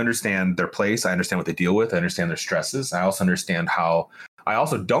understand their place. I understand what they deal with. I understand their stresses. I also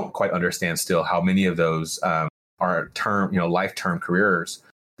don't quite understand still how many of those are life term careers,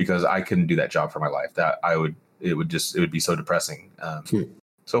 because I couldn't do that job for my life. It would be so depressing,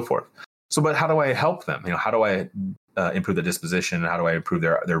 so forth. So, but how do I help them? How do I improve the disposition? How do I improve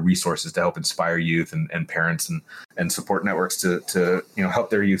their resources to help inspire youth and parents and support networks to help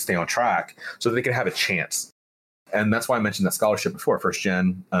their youth stay on track so that they can have a chance? And that's why I mentioned that scholarship before, first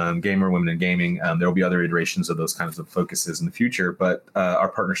gen, gamer, women in gaming. There will be other iterations of those kinds of focuses in the future. But our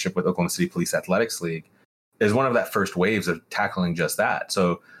partnership with Oklahoma City Police Athletics League is one of that first waves of tackling just that.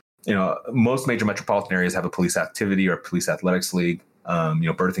 So, most major metropolitan areas have a police activity or police athletics league,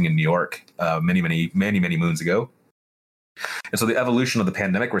 birthing in New York many moons ago. And so the evolution of the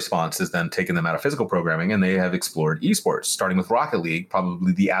pandemic response has then taken them out of physical programming, and they have explored esports, starting with Rocket League,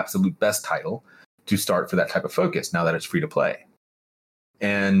 probably the absolute best title to start for that type of focus now that it's free to play.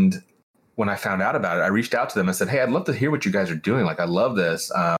 And when I found out about it, I reached out to them and said, hey, I'd love to hear what you guys are doing. Like, I love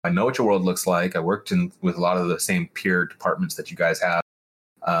this. I know what your world looks like. I worked with a lot of the same peer departments that you guys have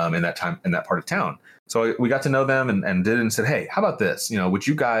in that part of town. So we got to know them and said, hey, how about this? Would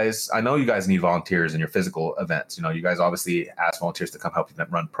you guys, I know you guys need volunteers in your physical events. You guys obviously ask volunteers to come help you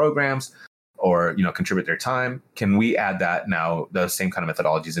run programs or, contribute their time. Can we add that now, the same kind of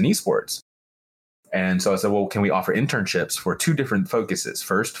methodologies in esports? And so I said, well, can we offer internships for 2 different focuses?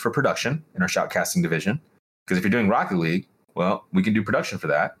 First, for production in our shoutcasting division, because if you're doing Rocket League, well, we can do production for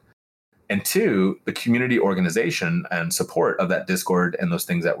that. And 2, the community organization and support of that Discord and those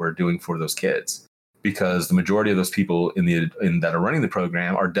things that we're doing for those kids. because the majority of those people that are running the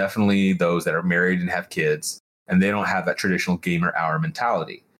program are definitely those that are married and have kids, and they don't have that traditional gamer hour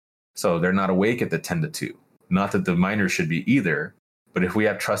mentality. So they're not awake at the 10 to 2. Not that the minors should be either, but if we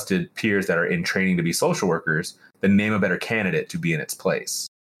have trusted peers that are in training to be social workers, then name a better candidate to be in its place.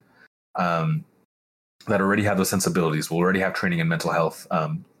 That already have those sensibilities, will already have training in mental health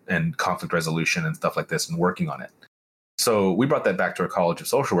and conflict resolution and stuff like this and working on it. So we brought that back to our College of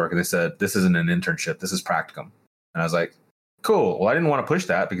Social Work, and they said, this isn't an internship, this is practicum. And I was like, cool. Well, I didn't want to push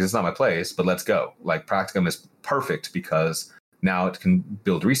that because it's not my place, but let's go. Like, practicum is perfect because now it can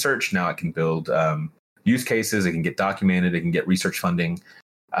build research. Now it can build use cases. It can get documented. It can get research funding.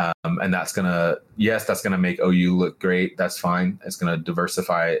 And that's going to make OU look great. That's fine. It's going to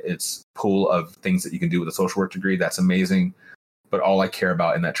diversify its pool of things that you can do with a social work degree. That's amazing. But all I care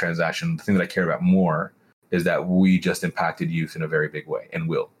about in that transaction, the thing that I care about more, is that we just impacted youth in a very big way and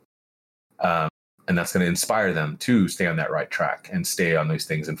will. And that's going to inspire them to stay on that right track and stay on those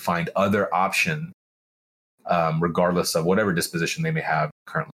things and find other options, regardless of whatever disposition they may have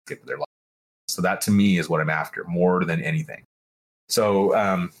currently in their life. So that to me is what I'm after more than anything. So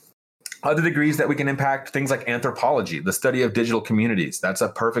other degrees that we can impact, things like anthropology, the study of digital communities. That's a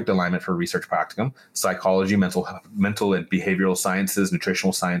perfect alignment for research practicum. Psychology, mental and behavioral sciences,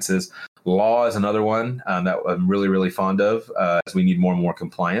 nutritional sciences. Law is another one that I'm really, really fond of, as we need more and more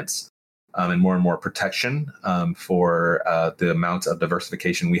compliance and more protection for the amount of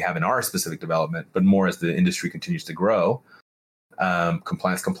diversification we have in our specific development, but more as the industry continues to grow.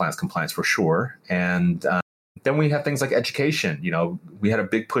 Compliance for sure. And then we have things like education. You know, we had a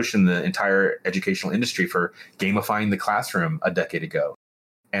big push in the entire educational industry for gamifying the classroom a decade ago.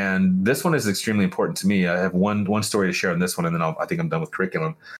 And this one is extremely important to me. I have one story to share on this one, and then I think I'm done with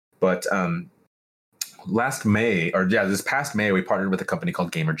curriculum. But this past May, we partnered with a company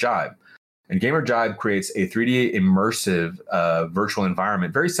called Gamer Jibe. And Gamer Jibe creates a 3D immersive virtual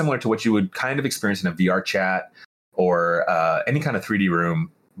environment, very similar to what you would kind of experience in a VR chat or any kind of 3D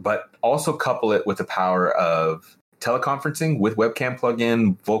room, but also couple it with the power of teleconferencing with webcam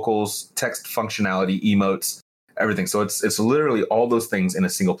plugin, vocals, text functionality, emotes, everything. So it's literally all those things in a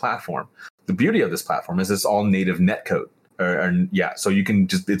single platform. The beauty of this platform is it's all native netcode. So you can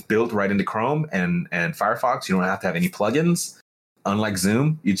it's built right into Chrome and Firefox. You don't have to have any plugins. Unlike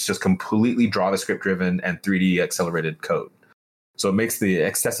Zoom, it's just completely JavaScript driven and 3D accelerated code. So it makes the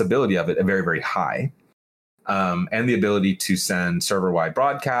accessibility of it very, very high. And the ability to send server-wide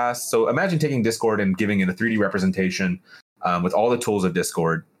broadcasts. So imagine taking Discord and giving it a 3D representation with all the tools of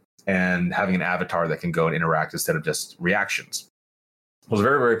Discord and having an avatar that can go and interact instead of just reactions. It was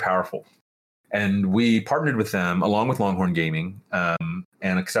very, very powerful. And we partnered with them along with Longhorn Gaming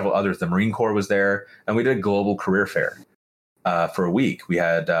and several others. The Marine Corps was there, and we did a global career fair for a week. We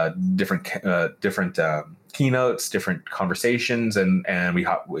had different keynotes, different conversations, and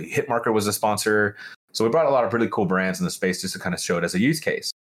Hitmarker was a sponsor. So we brought a lot of really cool brands in the space just to kind of show it as a use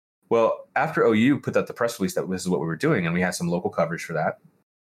case. Well, after OU put out the press release that this is what we were doing, and we had some local coverage for that,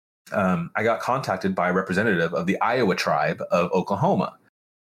 I got contacted by a representative of the Iowa tribe of Oklahoma.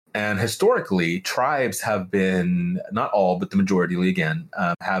 And historically, tribes have been, not all, but the majority, again,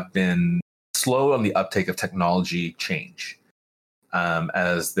 have been slow on the uptake of technology change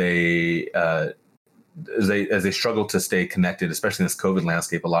as they struggle to stay connected, especially in this COVID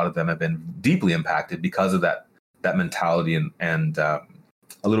landscape. A lot of them have been deeply impacted because of that mentality and a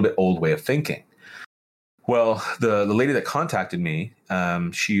little bit old way of thinking. Well, the lady that contacted me,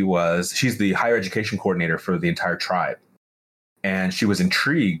 she's the higher education coordinator for the entire tribe. And she was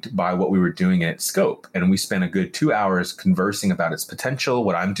intrigued by what we were doing in its scope. And we spent a good 2 hours conversing about its potential,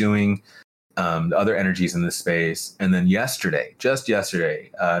 what I'm doing, the other energies in this space. And then just yesterday,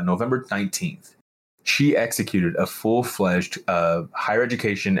 November 19th, she executed a full-fledged higher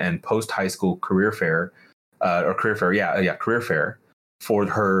education and post-high school career fair for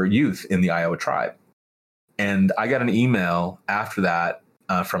her youth in the Iowa tribe. And I got an email after that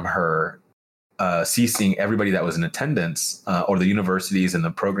from her CCing everybody that was in attendance or the universities and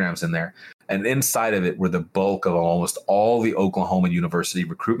the programs in there. And inside of it were the bulk of almost all the Oklahoma University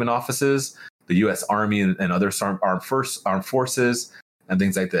recruitment offices, the U.S. Army and other armed forces, and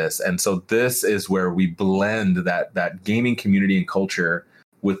things like this. And so this is where we blend that gaming community and culture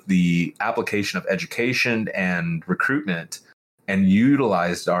with the application of education and recruitment and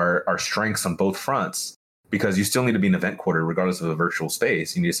utilized our strengths on both fronts. Because you still need to be an event coordinator regardless of a virtual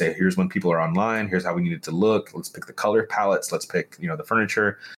space. You need to say, here's when people are online. Here's how we need it to look. Let's pick the color palettes. Let's pick, the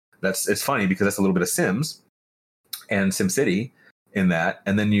furniture. It's funny because that's a little bit of Sims and SimCity in that.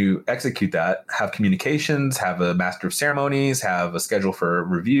 And then you execute that, have communications, have a master of ceremonies, have a schedule for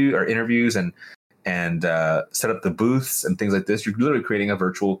review or interviews, and and set up the booths and things like this. You're literally creating a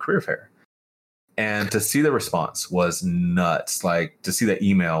virtual career fair. And to see the response was nuts. Like, to see that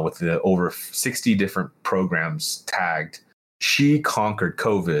email with the over 60 different programs tagged. She conquered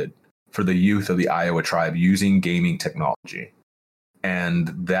COVID for the youth of the Iowa tribe using gaming technology. And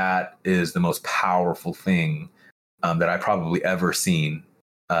that is the most powerful thing that I probably ever seen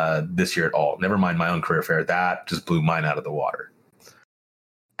this year at all. Never mind my own career fair. That just blew mine out of the water.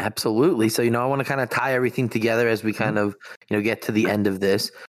 Absolutely. So, I want to kind of tie everything together as we kind of, get to the end of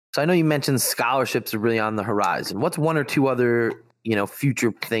this. So I know you mentioned scholarships are really on the horizon. What's one or two other,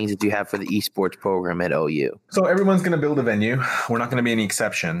 future things that you have for the esports program at OU? So everyone's going to build a venue. We're not going to be any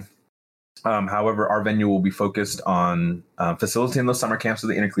exception. However, our venue will be focused on facilitating those summer camps of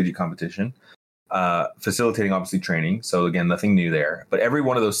the intercollegiate competition, facilitating obviously training. So again, nothing new there. But every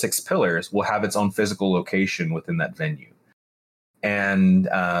one of those 6 pillars will have its own physical location within that venue. And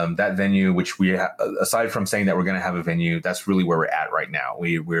that venue, which aside from saying that we're going to have a venue, that's really where we're at right now.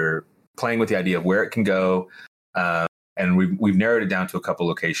 We're playing with the idea of where it can go, and we've narrowed it down to a couple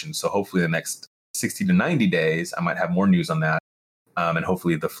locations. So hopefully, the next 60 to 90 days, I might have more news on that, and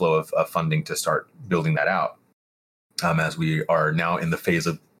hopefully the flow of funding to start building that out. As we are now in the phase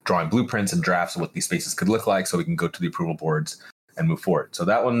of drawing blueprints and drafts of what these spaces could look like, so we can go to the approval boards and move forward. So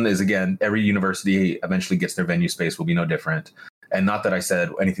that one is, again, every university eventually gets their venue space, will be no different. And not that I said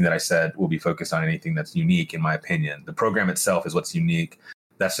anything that I said will be focused on anything that's unique, in my opinion. The program itself is what's unique.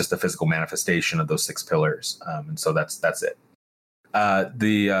 That's just the physical manifestation of those 6 pillars. And so that's it.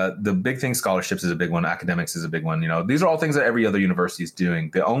 The big thing, scholarships is a big one. Academics is a big one. These are all things that every other university is doing.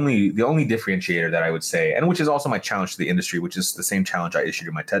 The only differentiator that I would say, and which is also my challenge to the industry, which is the same challenge I issued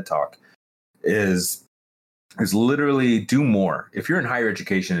in my TED Talk, is literally do more. If you're in higher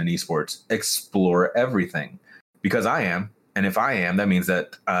education and esports, explore everything, because I am. And if I am, that means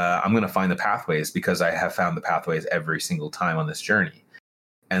that I'm going to find the pathways, because I have found the pathways every single time on this journey.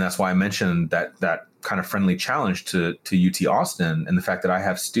 And that's why I mentioned that kind of friendly challenge to UT Austin, and the fact that I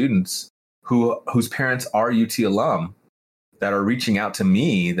have students whose parents are UT alum that are reaching out to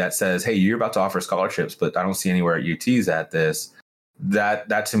me that says, hey, you're about to offer scholarships, but I don't see anywhere at UT's at this.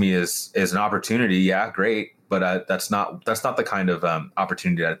 That to me is an opportunity. Yeah, great. But that's not the kind of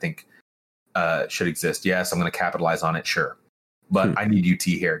opportunity that I think should exist. Yes, I'm going to capitalize on it. Sure. But I need UT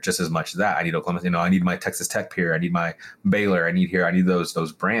here just as much as that. I need Oklahoma. I need my Texas Tech here. I need my Baylor. I need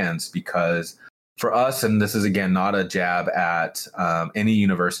those brands, because for us, and this is again not a jab at any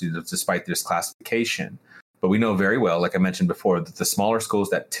university, despite this classification, but we know very well, like I mentioned before, that the smaller schools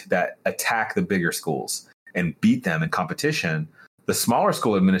that attack the bigger schools and beat them in competition, the smaller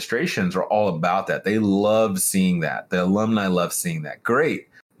school administrations are all about that. They love seeing that. The alumni love seeing that. Great.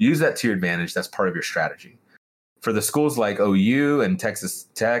 Use that to your advantage. That's part of your strategy. For the schools like OU and Texas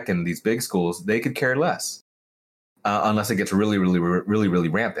Tech and these big schools, they could care less unless it gets really, really, really, really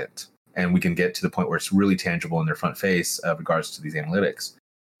rampant, and we can get to the point where it's really tangible in their front face regards to these analytics.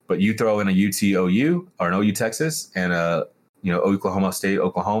 But you throw in a UT OU or an OU Texas and a Oklahoma State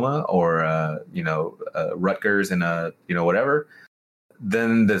Oklahoma, or Rutgers and whatever,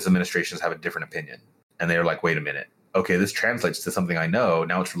 then those administrations have a different opinion, and they're like, wait a minute, okay, this translates to something I know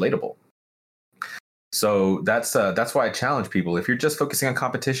now. It's relatable. So that's why I challenge people. If you're just focusing on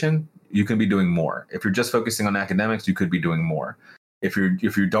competition, you can be doing more. If you're just focusing on academics, you could be doing more. If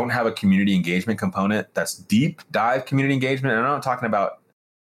you don't have a community engagement component, that's deep dive community engagement. And I'm not talking about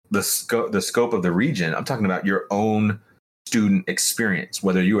the scope of the region. I'm talking about your own student experience,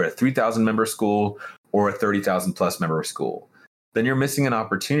 whether you are a 3,000 member school or a 30,000 plus member school. Then you're missing an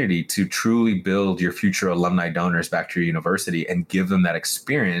opportunity to truly build your future alumni donors back to your university and give them that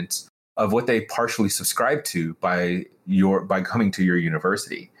experience of what they partially subscribe to by coming to your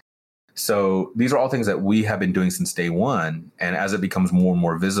university. So these are all things that we have been doing since day one. And as it becomes more and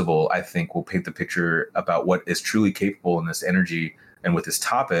more visible, I think we'll paint the picture about what is truly capable in this energy and with this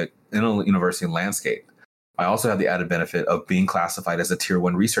topic in a university landscape. I also have the added benefit of being classified as a tier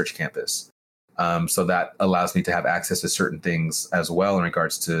 1 research campus. So that allows me to have access to certain things as well in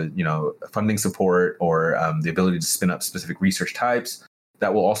regards to, funding support or the ability to spin up specific research types.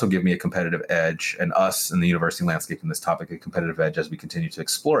 That will also give me a competitive edge, and us in the university landscape in this topic, a competitive edge as we continue to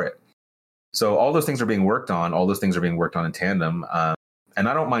explore it. So all those things are being worked on. All those things are being worked on in tandem. And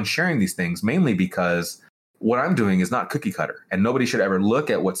I don't mind sharing these things, mainly because what I'm doing is not cookie cutter, and nobody should ever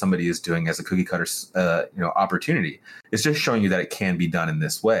look at what somebody is doing as a cookie cutter, opportunity. It's just showing you that it can be done in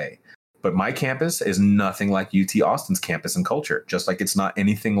this way. But my campus is nothing like UT Austin's campus and culture, just like it's not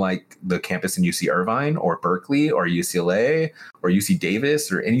anything like the campus in UC Irvine or Berkeley or UCLA or UC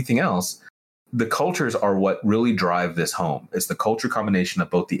Davis or anything else. the cultures are what really drive this home. It's the culture combination of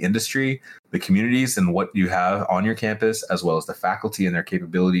both the industry, the communities, and what you have on your campus, as well as the faculty and their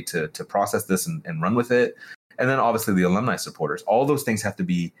capability to process this and run with it. And then obviously the alumni supporters. All those things have to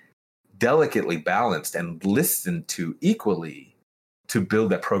be delicately balanced and listened to equally to build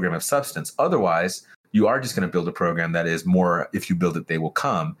that program of substance. Otherwise, you are just going to build a program that is more, if you build it, they will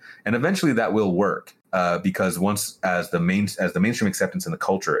come. And eventually that will work. Because once as the mainstream acceptance in the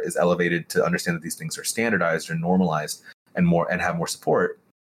culture is elevated to understand that these things are standardized or normalized and have more support,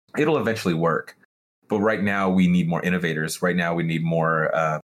 it'll eventually work. But right now we need more innovators. Right now we need more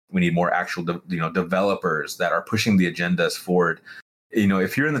actual developers that are pushing the agendas forward.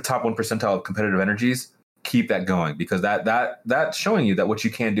 If you're in the top 1 percentile of competitive energies, keep that going, because that's showing you that what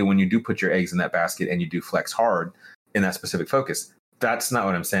you can do when you do put your eggs in that basket and you do flex hard in that specific focus. That's not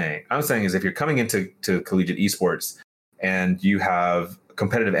what I'm saying. I'm saying is if you're coming into collegiate esports and you have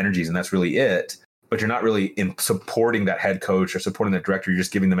competitive energies and that's really it, but you're not really in supporting that head coach or supporting that director, you're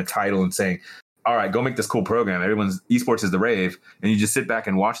just giving them a title and saying, all right, go make this cool program. Everyone's esports is the rave. And you just sit back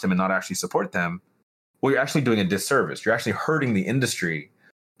and watch them and not actually support them. Well, you're actually doing a disservice. You're actually hurting the industry,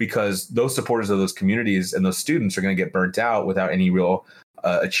 because those supporters of those communities and those students are going to get burnt out without any real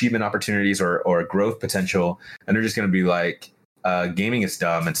achievement opportunities or growth potential. And they're just going to be like, gaming is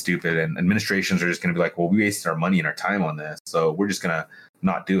dumb and stupid, and administrations are just going to be like, well, we wasted our money and our time on this, so we're just going to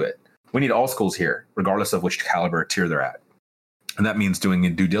not do it. We need all schools here, regardless of which caliber tier they're at. And that means doing a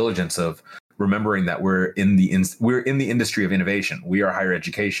due diligence of remembering that we're in the industry of innovation. We are higher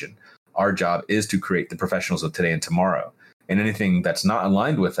education. Our job is to create the professionals of today and tomorrow. And anything that's not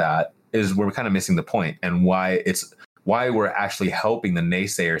aligned with that is we're kind of missing the point, and why we're actually helping the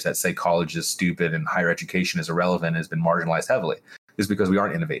naysayers that say college is stupid and higher education is irrelevant, has been marginalized heavily, is because we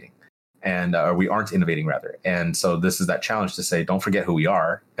aren't innovating. Or we aren't innovating rather. And so this is that challenge to say, don't forget who we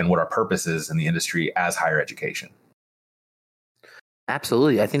are and what our purpose is in the industry as higher education.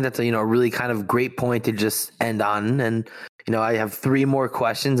 Absolutely. I think that's a really kind of great point to just end on. And I have 3 more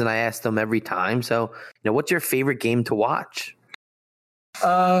questions and I ask them every time. So, what's your favorite game to watch?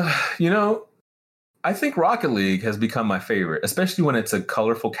 I think Rocket League has become my favorite, especially when it's a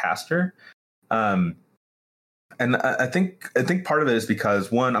colorful caster. And I think part of it is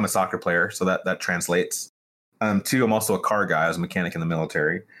because, 1, I'm a soccer player, so that translates. 2, I'm also a car guy. I was a mechanic in the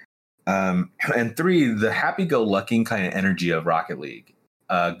military. And 3, the happy-go-lucky kind of energy of Rocket League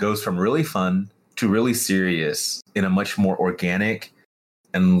goes from really fun to really serious in a much more organic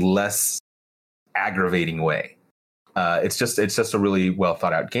and less aggravating way. It's just a really well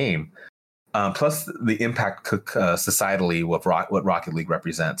thought out game. Plus, the impact societally what Rocket League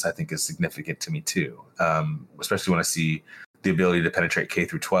represents, I think, is significant to me too. Especially when I see the ability to penetrate K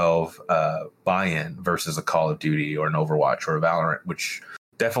through 12 buy-in versus a Call of Duty or an Overwatch or a Valorant, which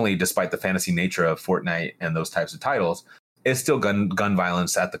definitely, despite the fantasy nature of Fortnite and those types of titles, is still gun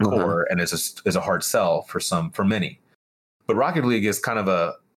violence at the core, and is a hard sell for many. But Rocket League is kind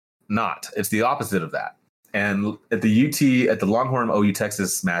of it's the opposite of that. And at the Longhorn OU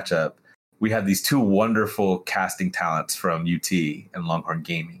Texas matchup, we had these 2 wonderful casting talents from UT and Longhorn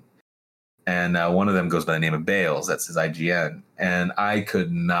Gaming. And one of them goes by the name of Bales. That's his IGN. And I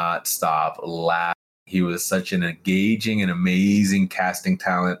could not stop laughing. He was such an engaging and amazing casting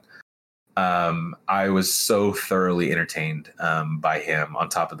talent. I was so thoroughly entertained by him on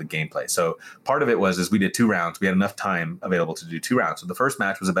top of the gameplay. So part of it was we did 2 rounds. We had enough time available to do 2 rounds. So the first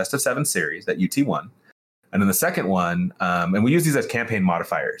match was a best of 7 series that UT won. And then the second one, and we use these as campaign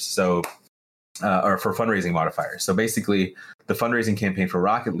modifiers. So or for fundraising modifiers. So basically, the fundraising campaign for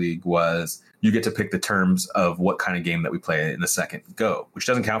Rocket League was you get to pick the terms of what kind of game that we play in the second go, which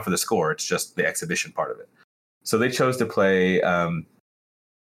doesn't count for the score. It's just the exhibition part of it. So they chose to play a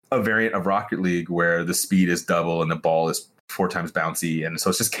variant of Rocket League where the speed is double and the ball is 4 times bouncy. And so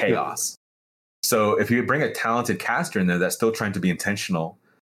it's just chaos. So if you bring a talented caster in there that's still trying to be intentional,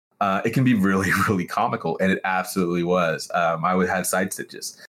 it can be really, really comical. And it absolutely was. I had side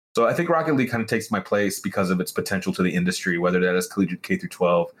stitches. So I think Rocket League kind of takes my place because of its potential to the industry, whether that is collegiate K through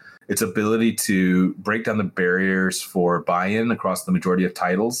 12, its ability to break down the barriers for buy-in across the majority of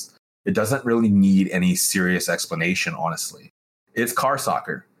titles. It doesn't really need any serious explanation, honestly. It's car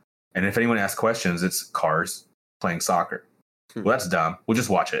soccer. And if anyone asks questions, it's cars playing soccer. Well, that's dumb. We'll just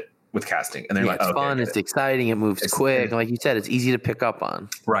watch it with casting. And they're like, it's fun, it's exciting, it moves quick. And like you said, it's easy to pick up on.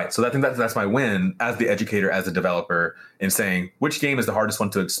 Right. So I think that's my win as the educator, as a developer, in saying which game is the hardest one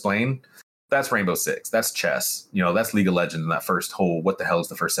to explain. That's Rainbow Six. That's chess. That's League of Legends. And that first whole, what the hell is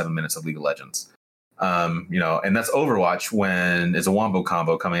the first 7 minutes of League of Legends? And that's Overwatch when it's a wombo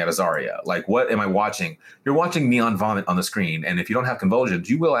combo coming out of Zarya. Like, what am I watching? You're watching neon vomit on the screen. And if you don't have convulsions,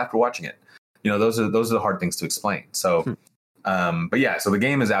 you will after watching it. those are the hard things to explain. So, but yeah, so the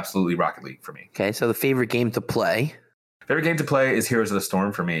game is absolutely Rocket League for me. Okay, so the favorite game to play? Favorite game to play is Heroes of the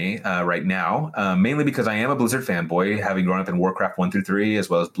Storm for me right now, mainly because I am a Blizzard fanboy, having grown up in Warcraft 1 through 3, as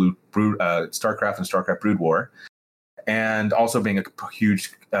well as StarCraft and StarCraft Brood War, and also being a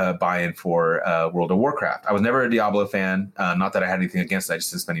huge buy-in for World of Warcraft. I was never a Diablo fan, not that I had anything against it, I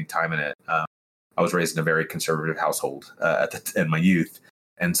just didn't spend any time in it. I was raised in a very conservative household in my youth.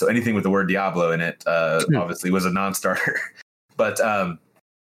 And so anything with the word Diablo in it obviously was a non-starter. But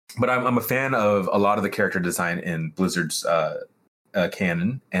I'm a fan of a lot of the character design in Blizzard's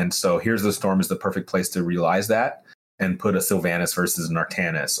canon. And so Here's the Storm is the perfect place to realize that and put a Sylvanas versus an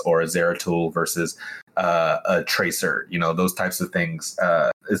Artanis or a Zeratul versus a Tracer. Those types of things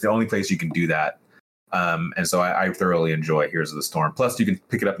is the only place you can do that. And so I thoroughly enjoy Heroes of the Storm. Plus, you can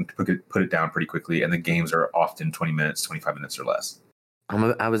pick it up and put it down pretty quickly. And the games are often 20 minutes, 25 minutes or less.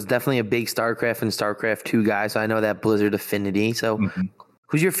 I was definitely a big StarCraft and StarCraft 2 guy, so I know that Blizzard affinity. So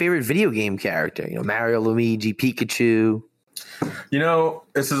who's your favorite video game character? Mario, Luigi, Pikachu?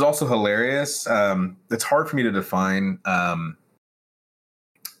 This is also hilarious. It's hard for me to define. Man,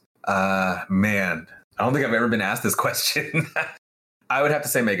 I don't think I've ever been asked this question. I would have to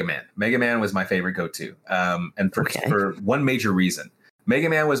say Mega Man. Mega Man was my favorite go-to. And for one major reason. Mega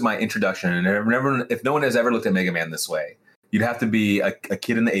Man was my introduction. And if no one has ever looked at Mega Man this way, you'd have to be a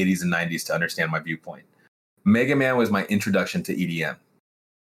kid in the 80s and 90s to understand my viewpoint. Mega Man was my introduction to EDM.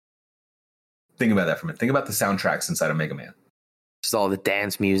 Think about that for a minute. Think about the soundtracks inside of Mega Man. Just all the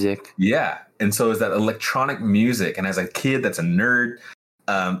dance music. Yeah. And so is that electronic music. And as a kid that's a nerd,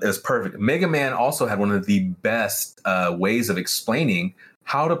 it was perfect. Mega Man also had one of the best ways of explaining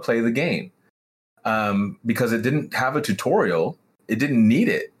how to play the game. Because it didn't have a tutorial. It didn't need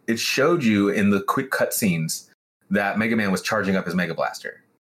it. It showed you in the quick cutscenes that Mega Man was charging up his Mega Blaster.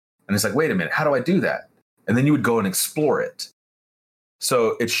 And it's like, wait a minute, how do I do that? And then you would go and explore it.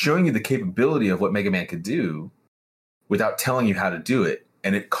 So it's showing you the capability of what Mega Man could do without telling you how to do it.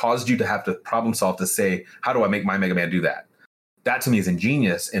 And it caused you to have to problem solve to say, how do I make my Mega Man do that? That to me is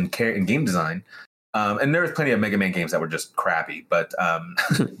ingenious in game design. And there's plenty of Mega Man games that were just crappy, but a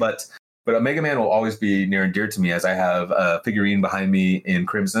Mega Man will always be near and dear to me, as I have a figurine behind me in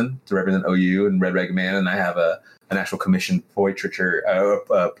Crimson to represent OU and Red Mega Man, and I have an actual commissioned portrait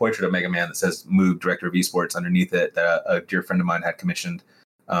of Mega Man that says Moog, Director of Esports, underneath it, that a dear friend of mine had commissioned,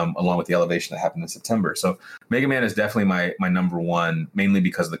 along with the elevation that happened in September. So Mega Man is definitely my number one, mainly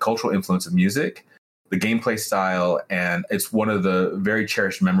because of the cultural influence of music, the gameplay style, and it's one of the very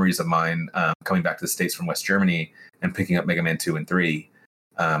cherished memories of mine coming back to the States from West Germany and picking up Mega Man 2 and 3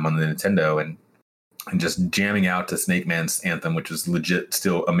 on the Nintendo and just jamming out to Snake Man's anthem, which was legit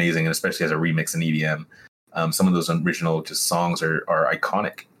still amazing, and especially as a remix in EDM. Some of those original just songs are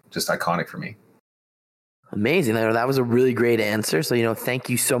iconic, just iconic for me. Amazing. That was a really great answer. So, thank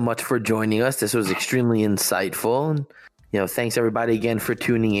you so much for joining us. This was extremely insightful. And, thanks everybody again for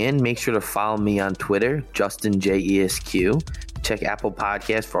tuning in. Make sure to follow me on Twitter, JustinJESQ. Check Apple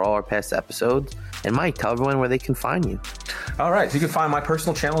Podcasts for all our past episodes. And Mike, tell everyone where they can find you. All right. So you can find my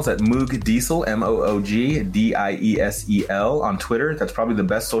personal channels at Moog Diesel, MOOGDIESEL on Twitter. That's probably the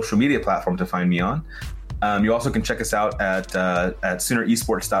best social media platform to find me on. You also can check us out at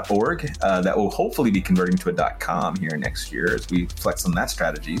SoonerEsports.org. That will hopefully be converting to a .com here next year as we flex on that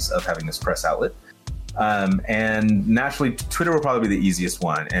strategies of having this press outlet. And naturally, Twitter will probably be the easiest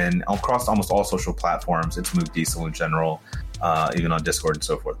one. And across almost all social platforms, it's Moog Diesel in general, even on Discord and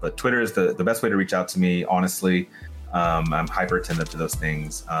so forth. But Twitter is the best way to reach out to me, honestly. I'm hyper attentive to those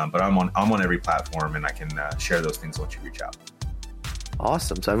things, but I'm on every platform, and I can share those things once you reach out.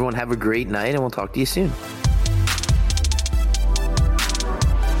 Awesome. So everyone have a great night, and we'll talk to you soon.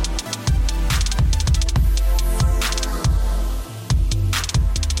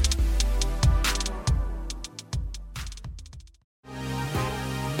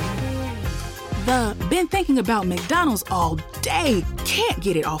 Been thinking about McDonald's all day. Can't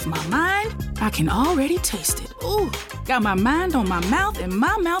get it off my mind. I can already taste it. Ooh, got my mind on my mouth and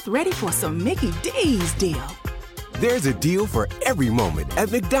my mouth ready for some Mickey D's deal. There's a deal for every moment at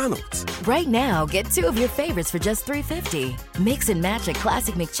McDonald's. Right now, get 2 of your favorites for just $3.50. Mix and match a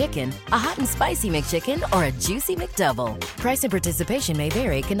classic McChicken, a hot and spicy McChicken, or a juicy McDouble. Price and participation may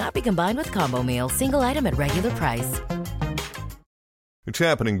vary. Cannot be combined with combo meal. Single item at regular price. It's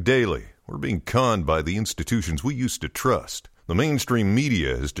happening daily. We're being conned by the institutions we used to trust. The mainstream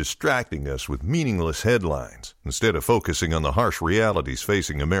media is distracting us with meaningless headlines instead of focusing on the harsh realities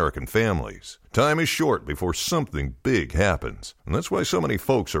facing American families. Time is short before something big happens, and that's why so many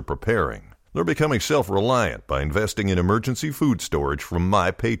folks are preparing. They're becoming self-reliant by investing in emergency food storage from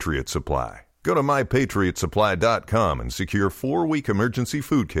My Patriot Supply. Go to MyPatriotSupply.com and secure 4-week emergency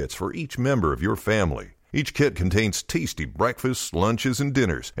food kits for each member of your family. Each kit contains tasty breakfasts, lunches, and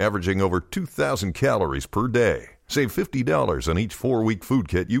dinners, averaging over 2,000 calories per day. Save $50 on each 4-week food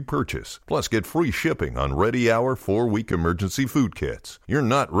kit you purchase. Plus, get free shipping on Ready Hour 4-week emergency food kits. You're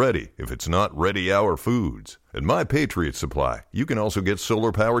not ready if it's not Ready Hour Foods. At My Patriot Supply, you can also get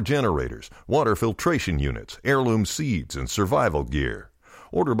solar power generators, water filtration units, heirloom seeds, and survival gear.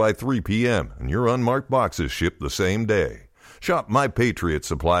 Order by 3 p.m. and your unmarked boxes ship the same day. Shop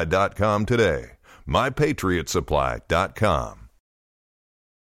MyPatriotSupply.com today. MyPatriotSupply.com.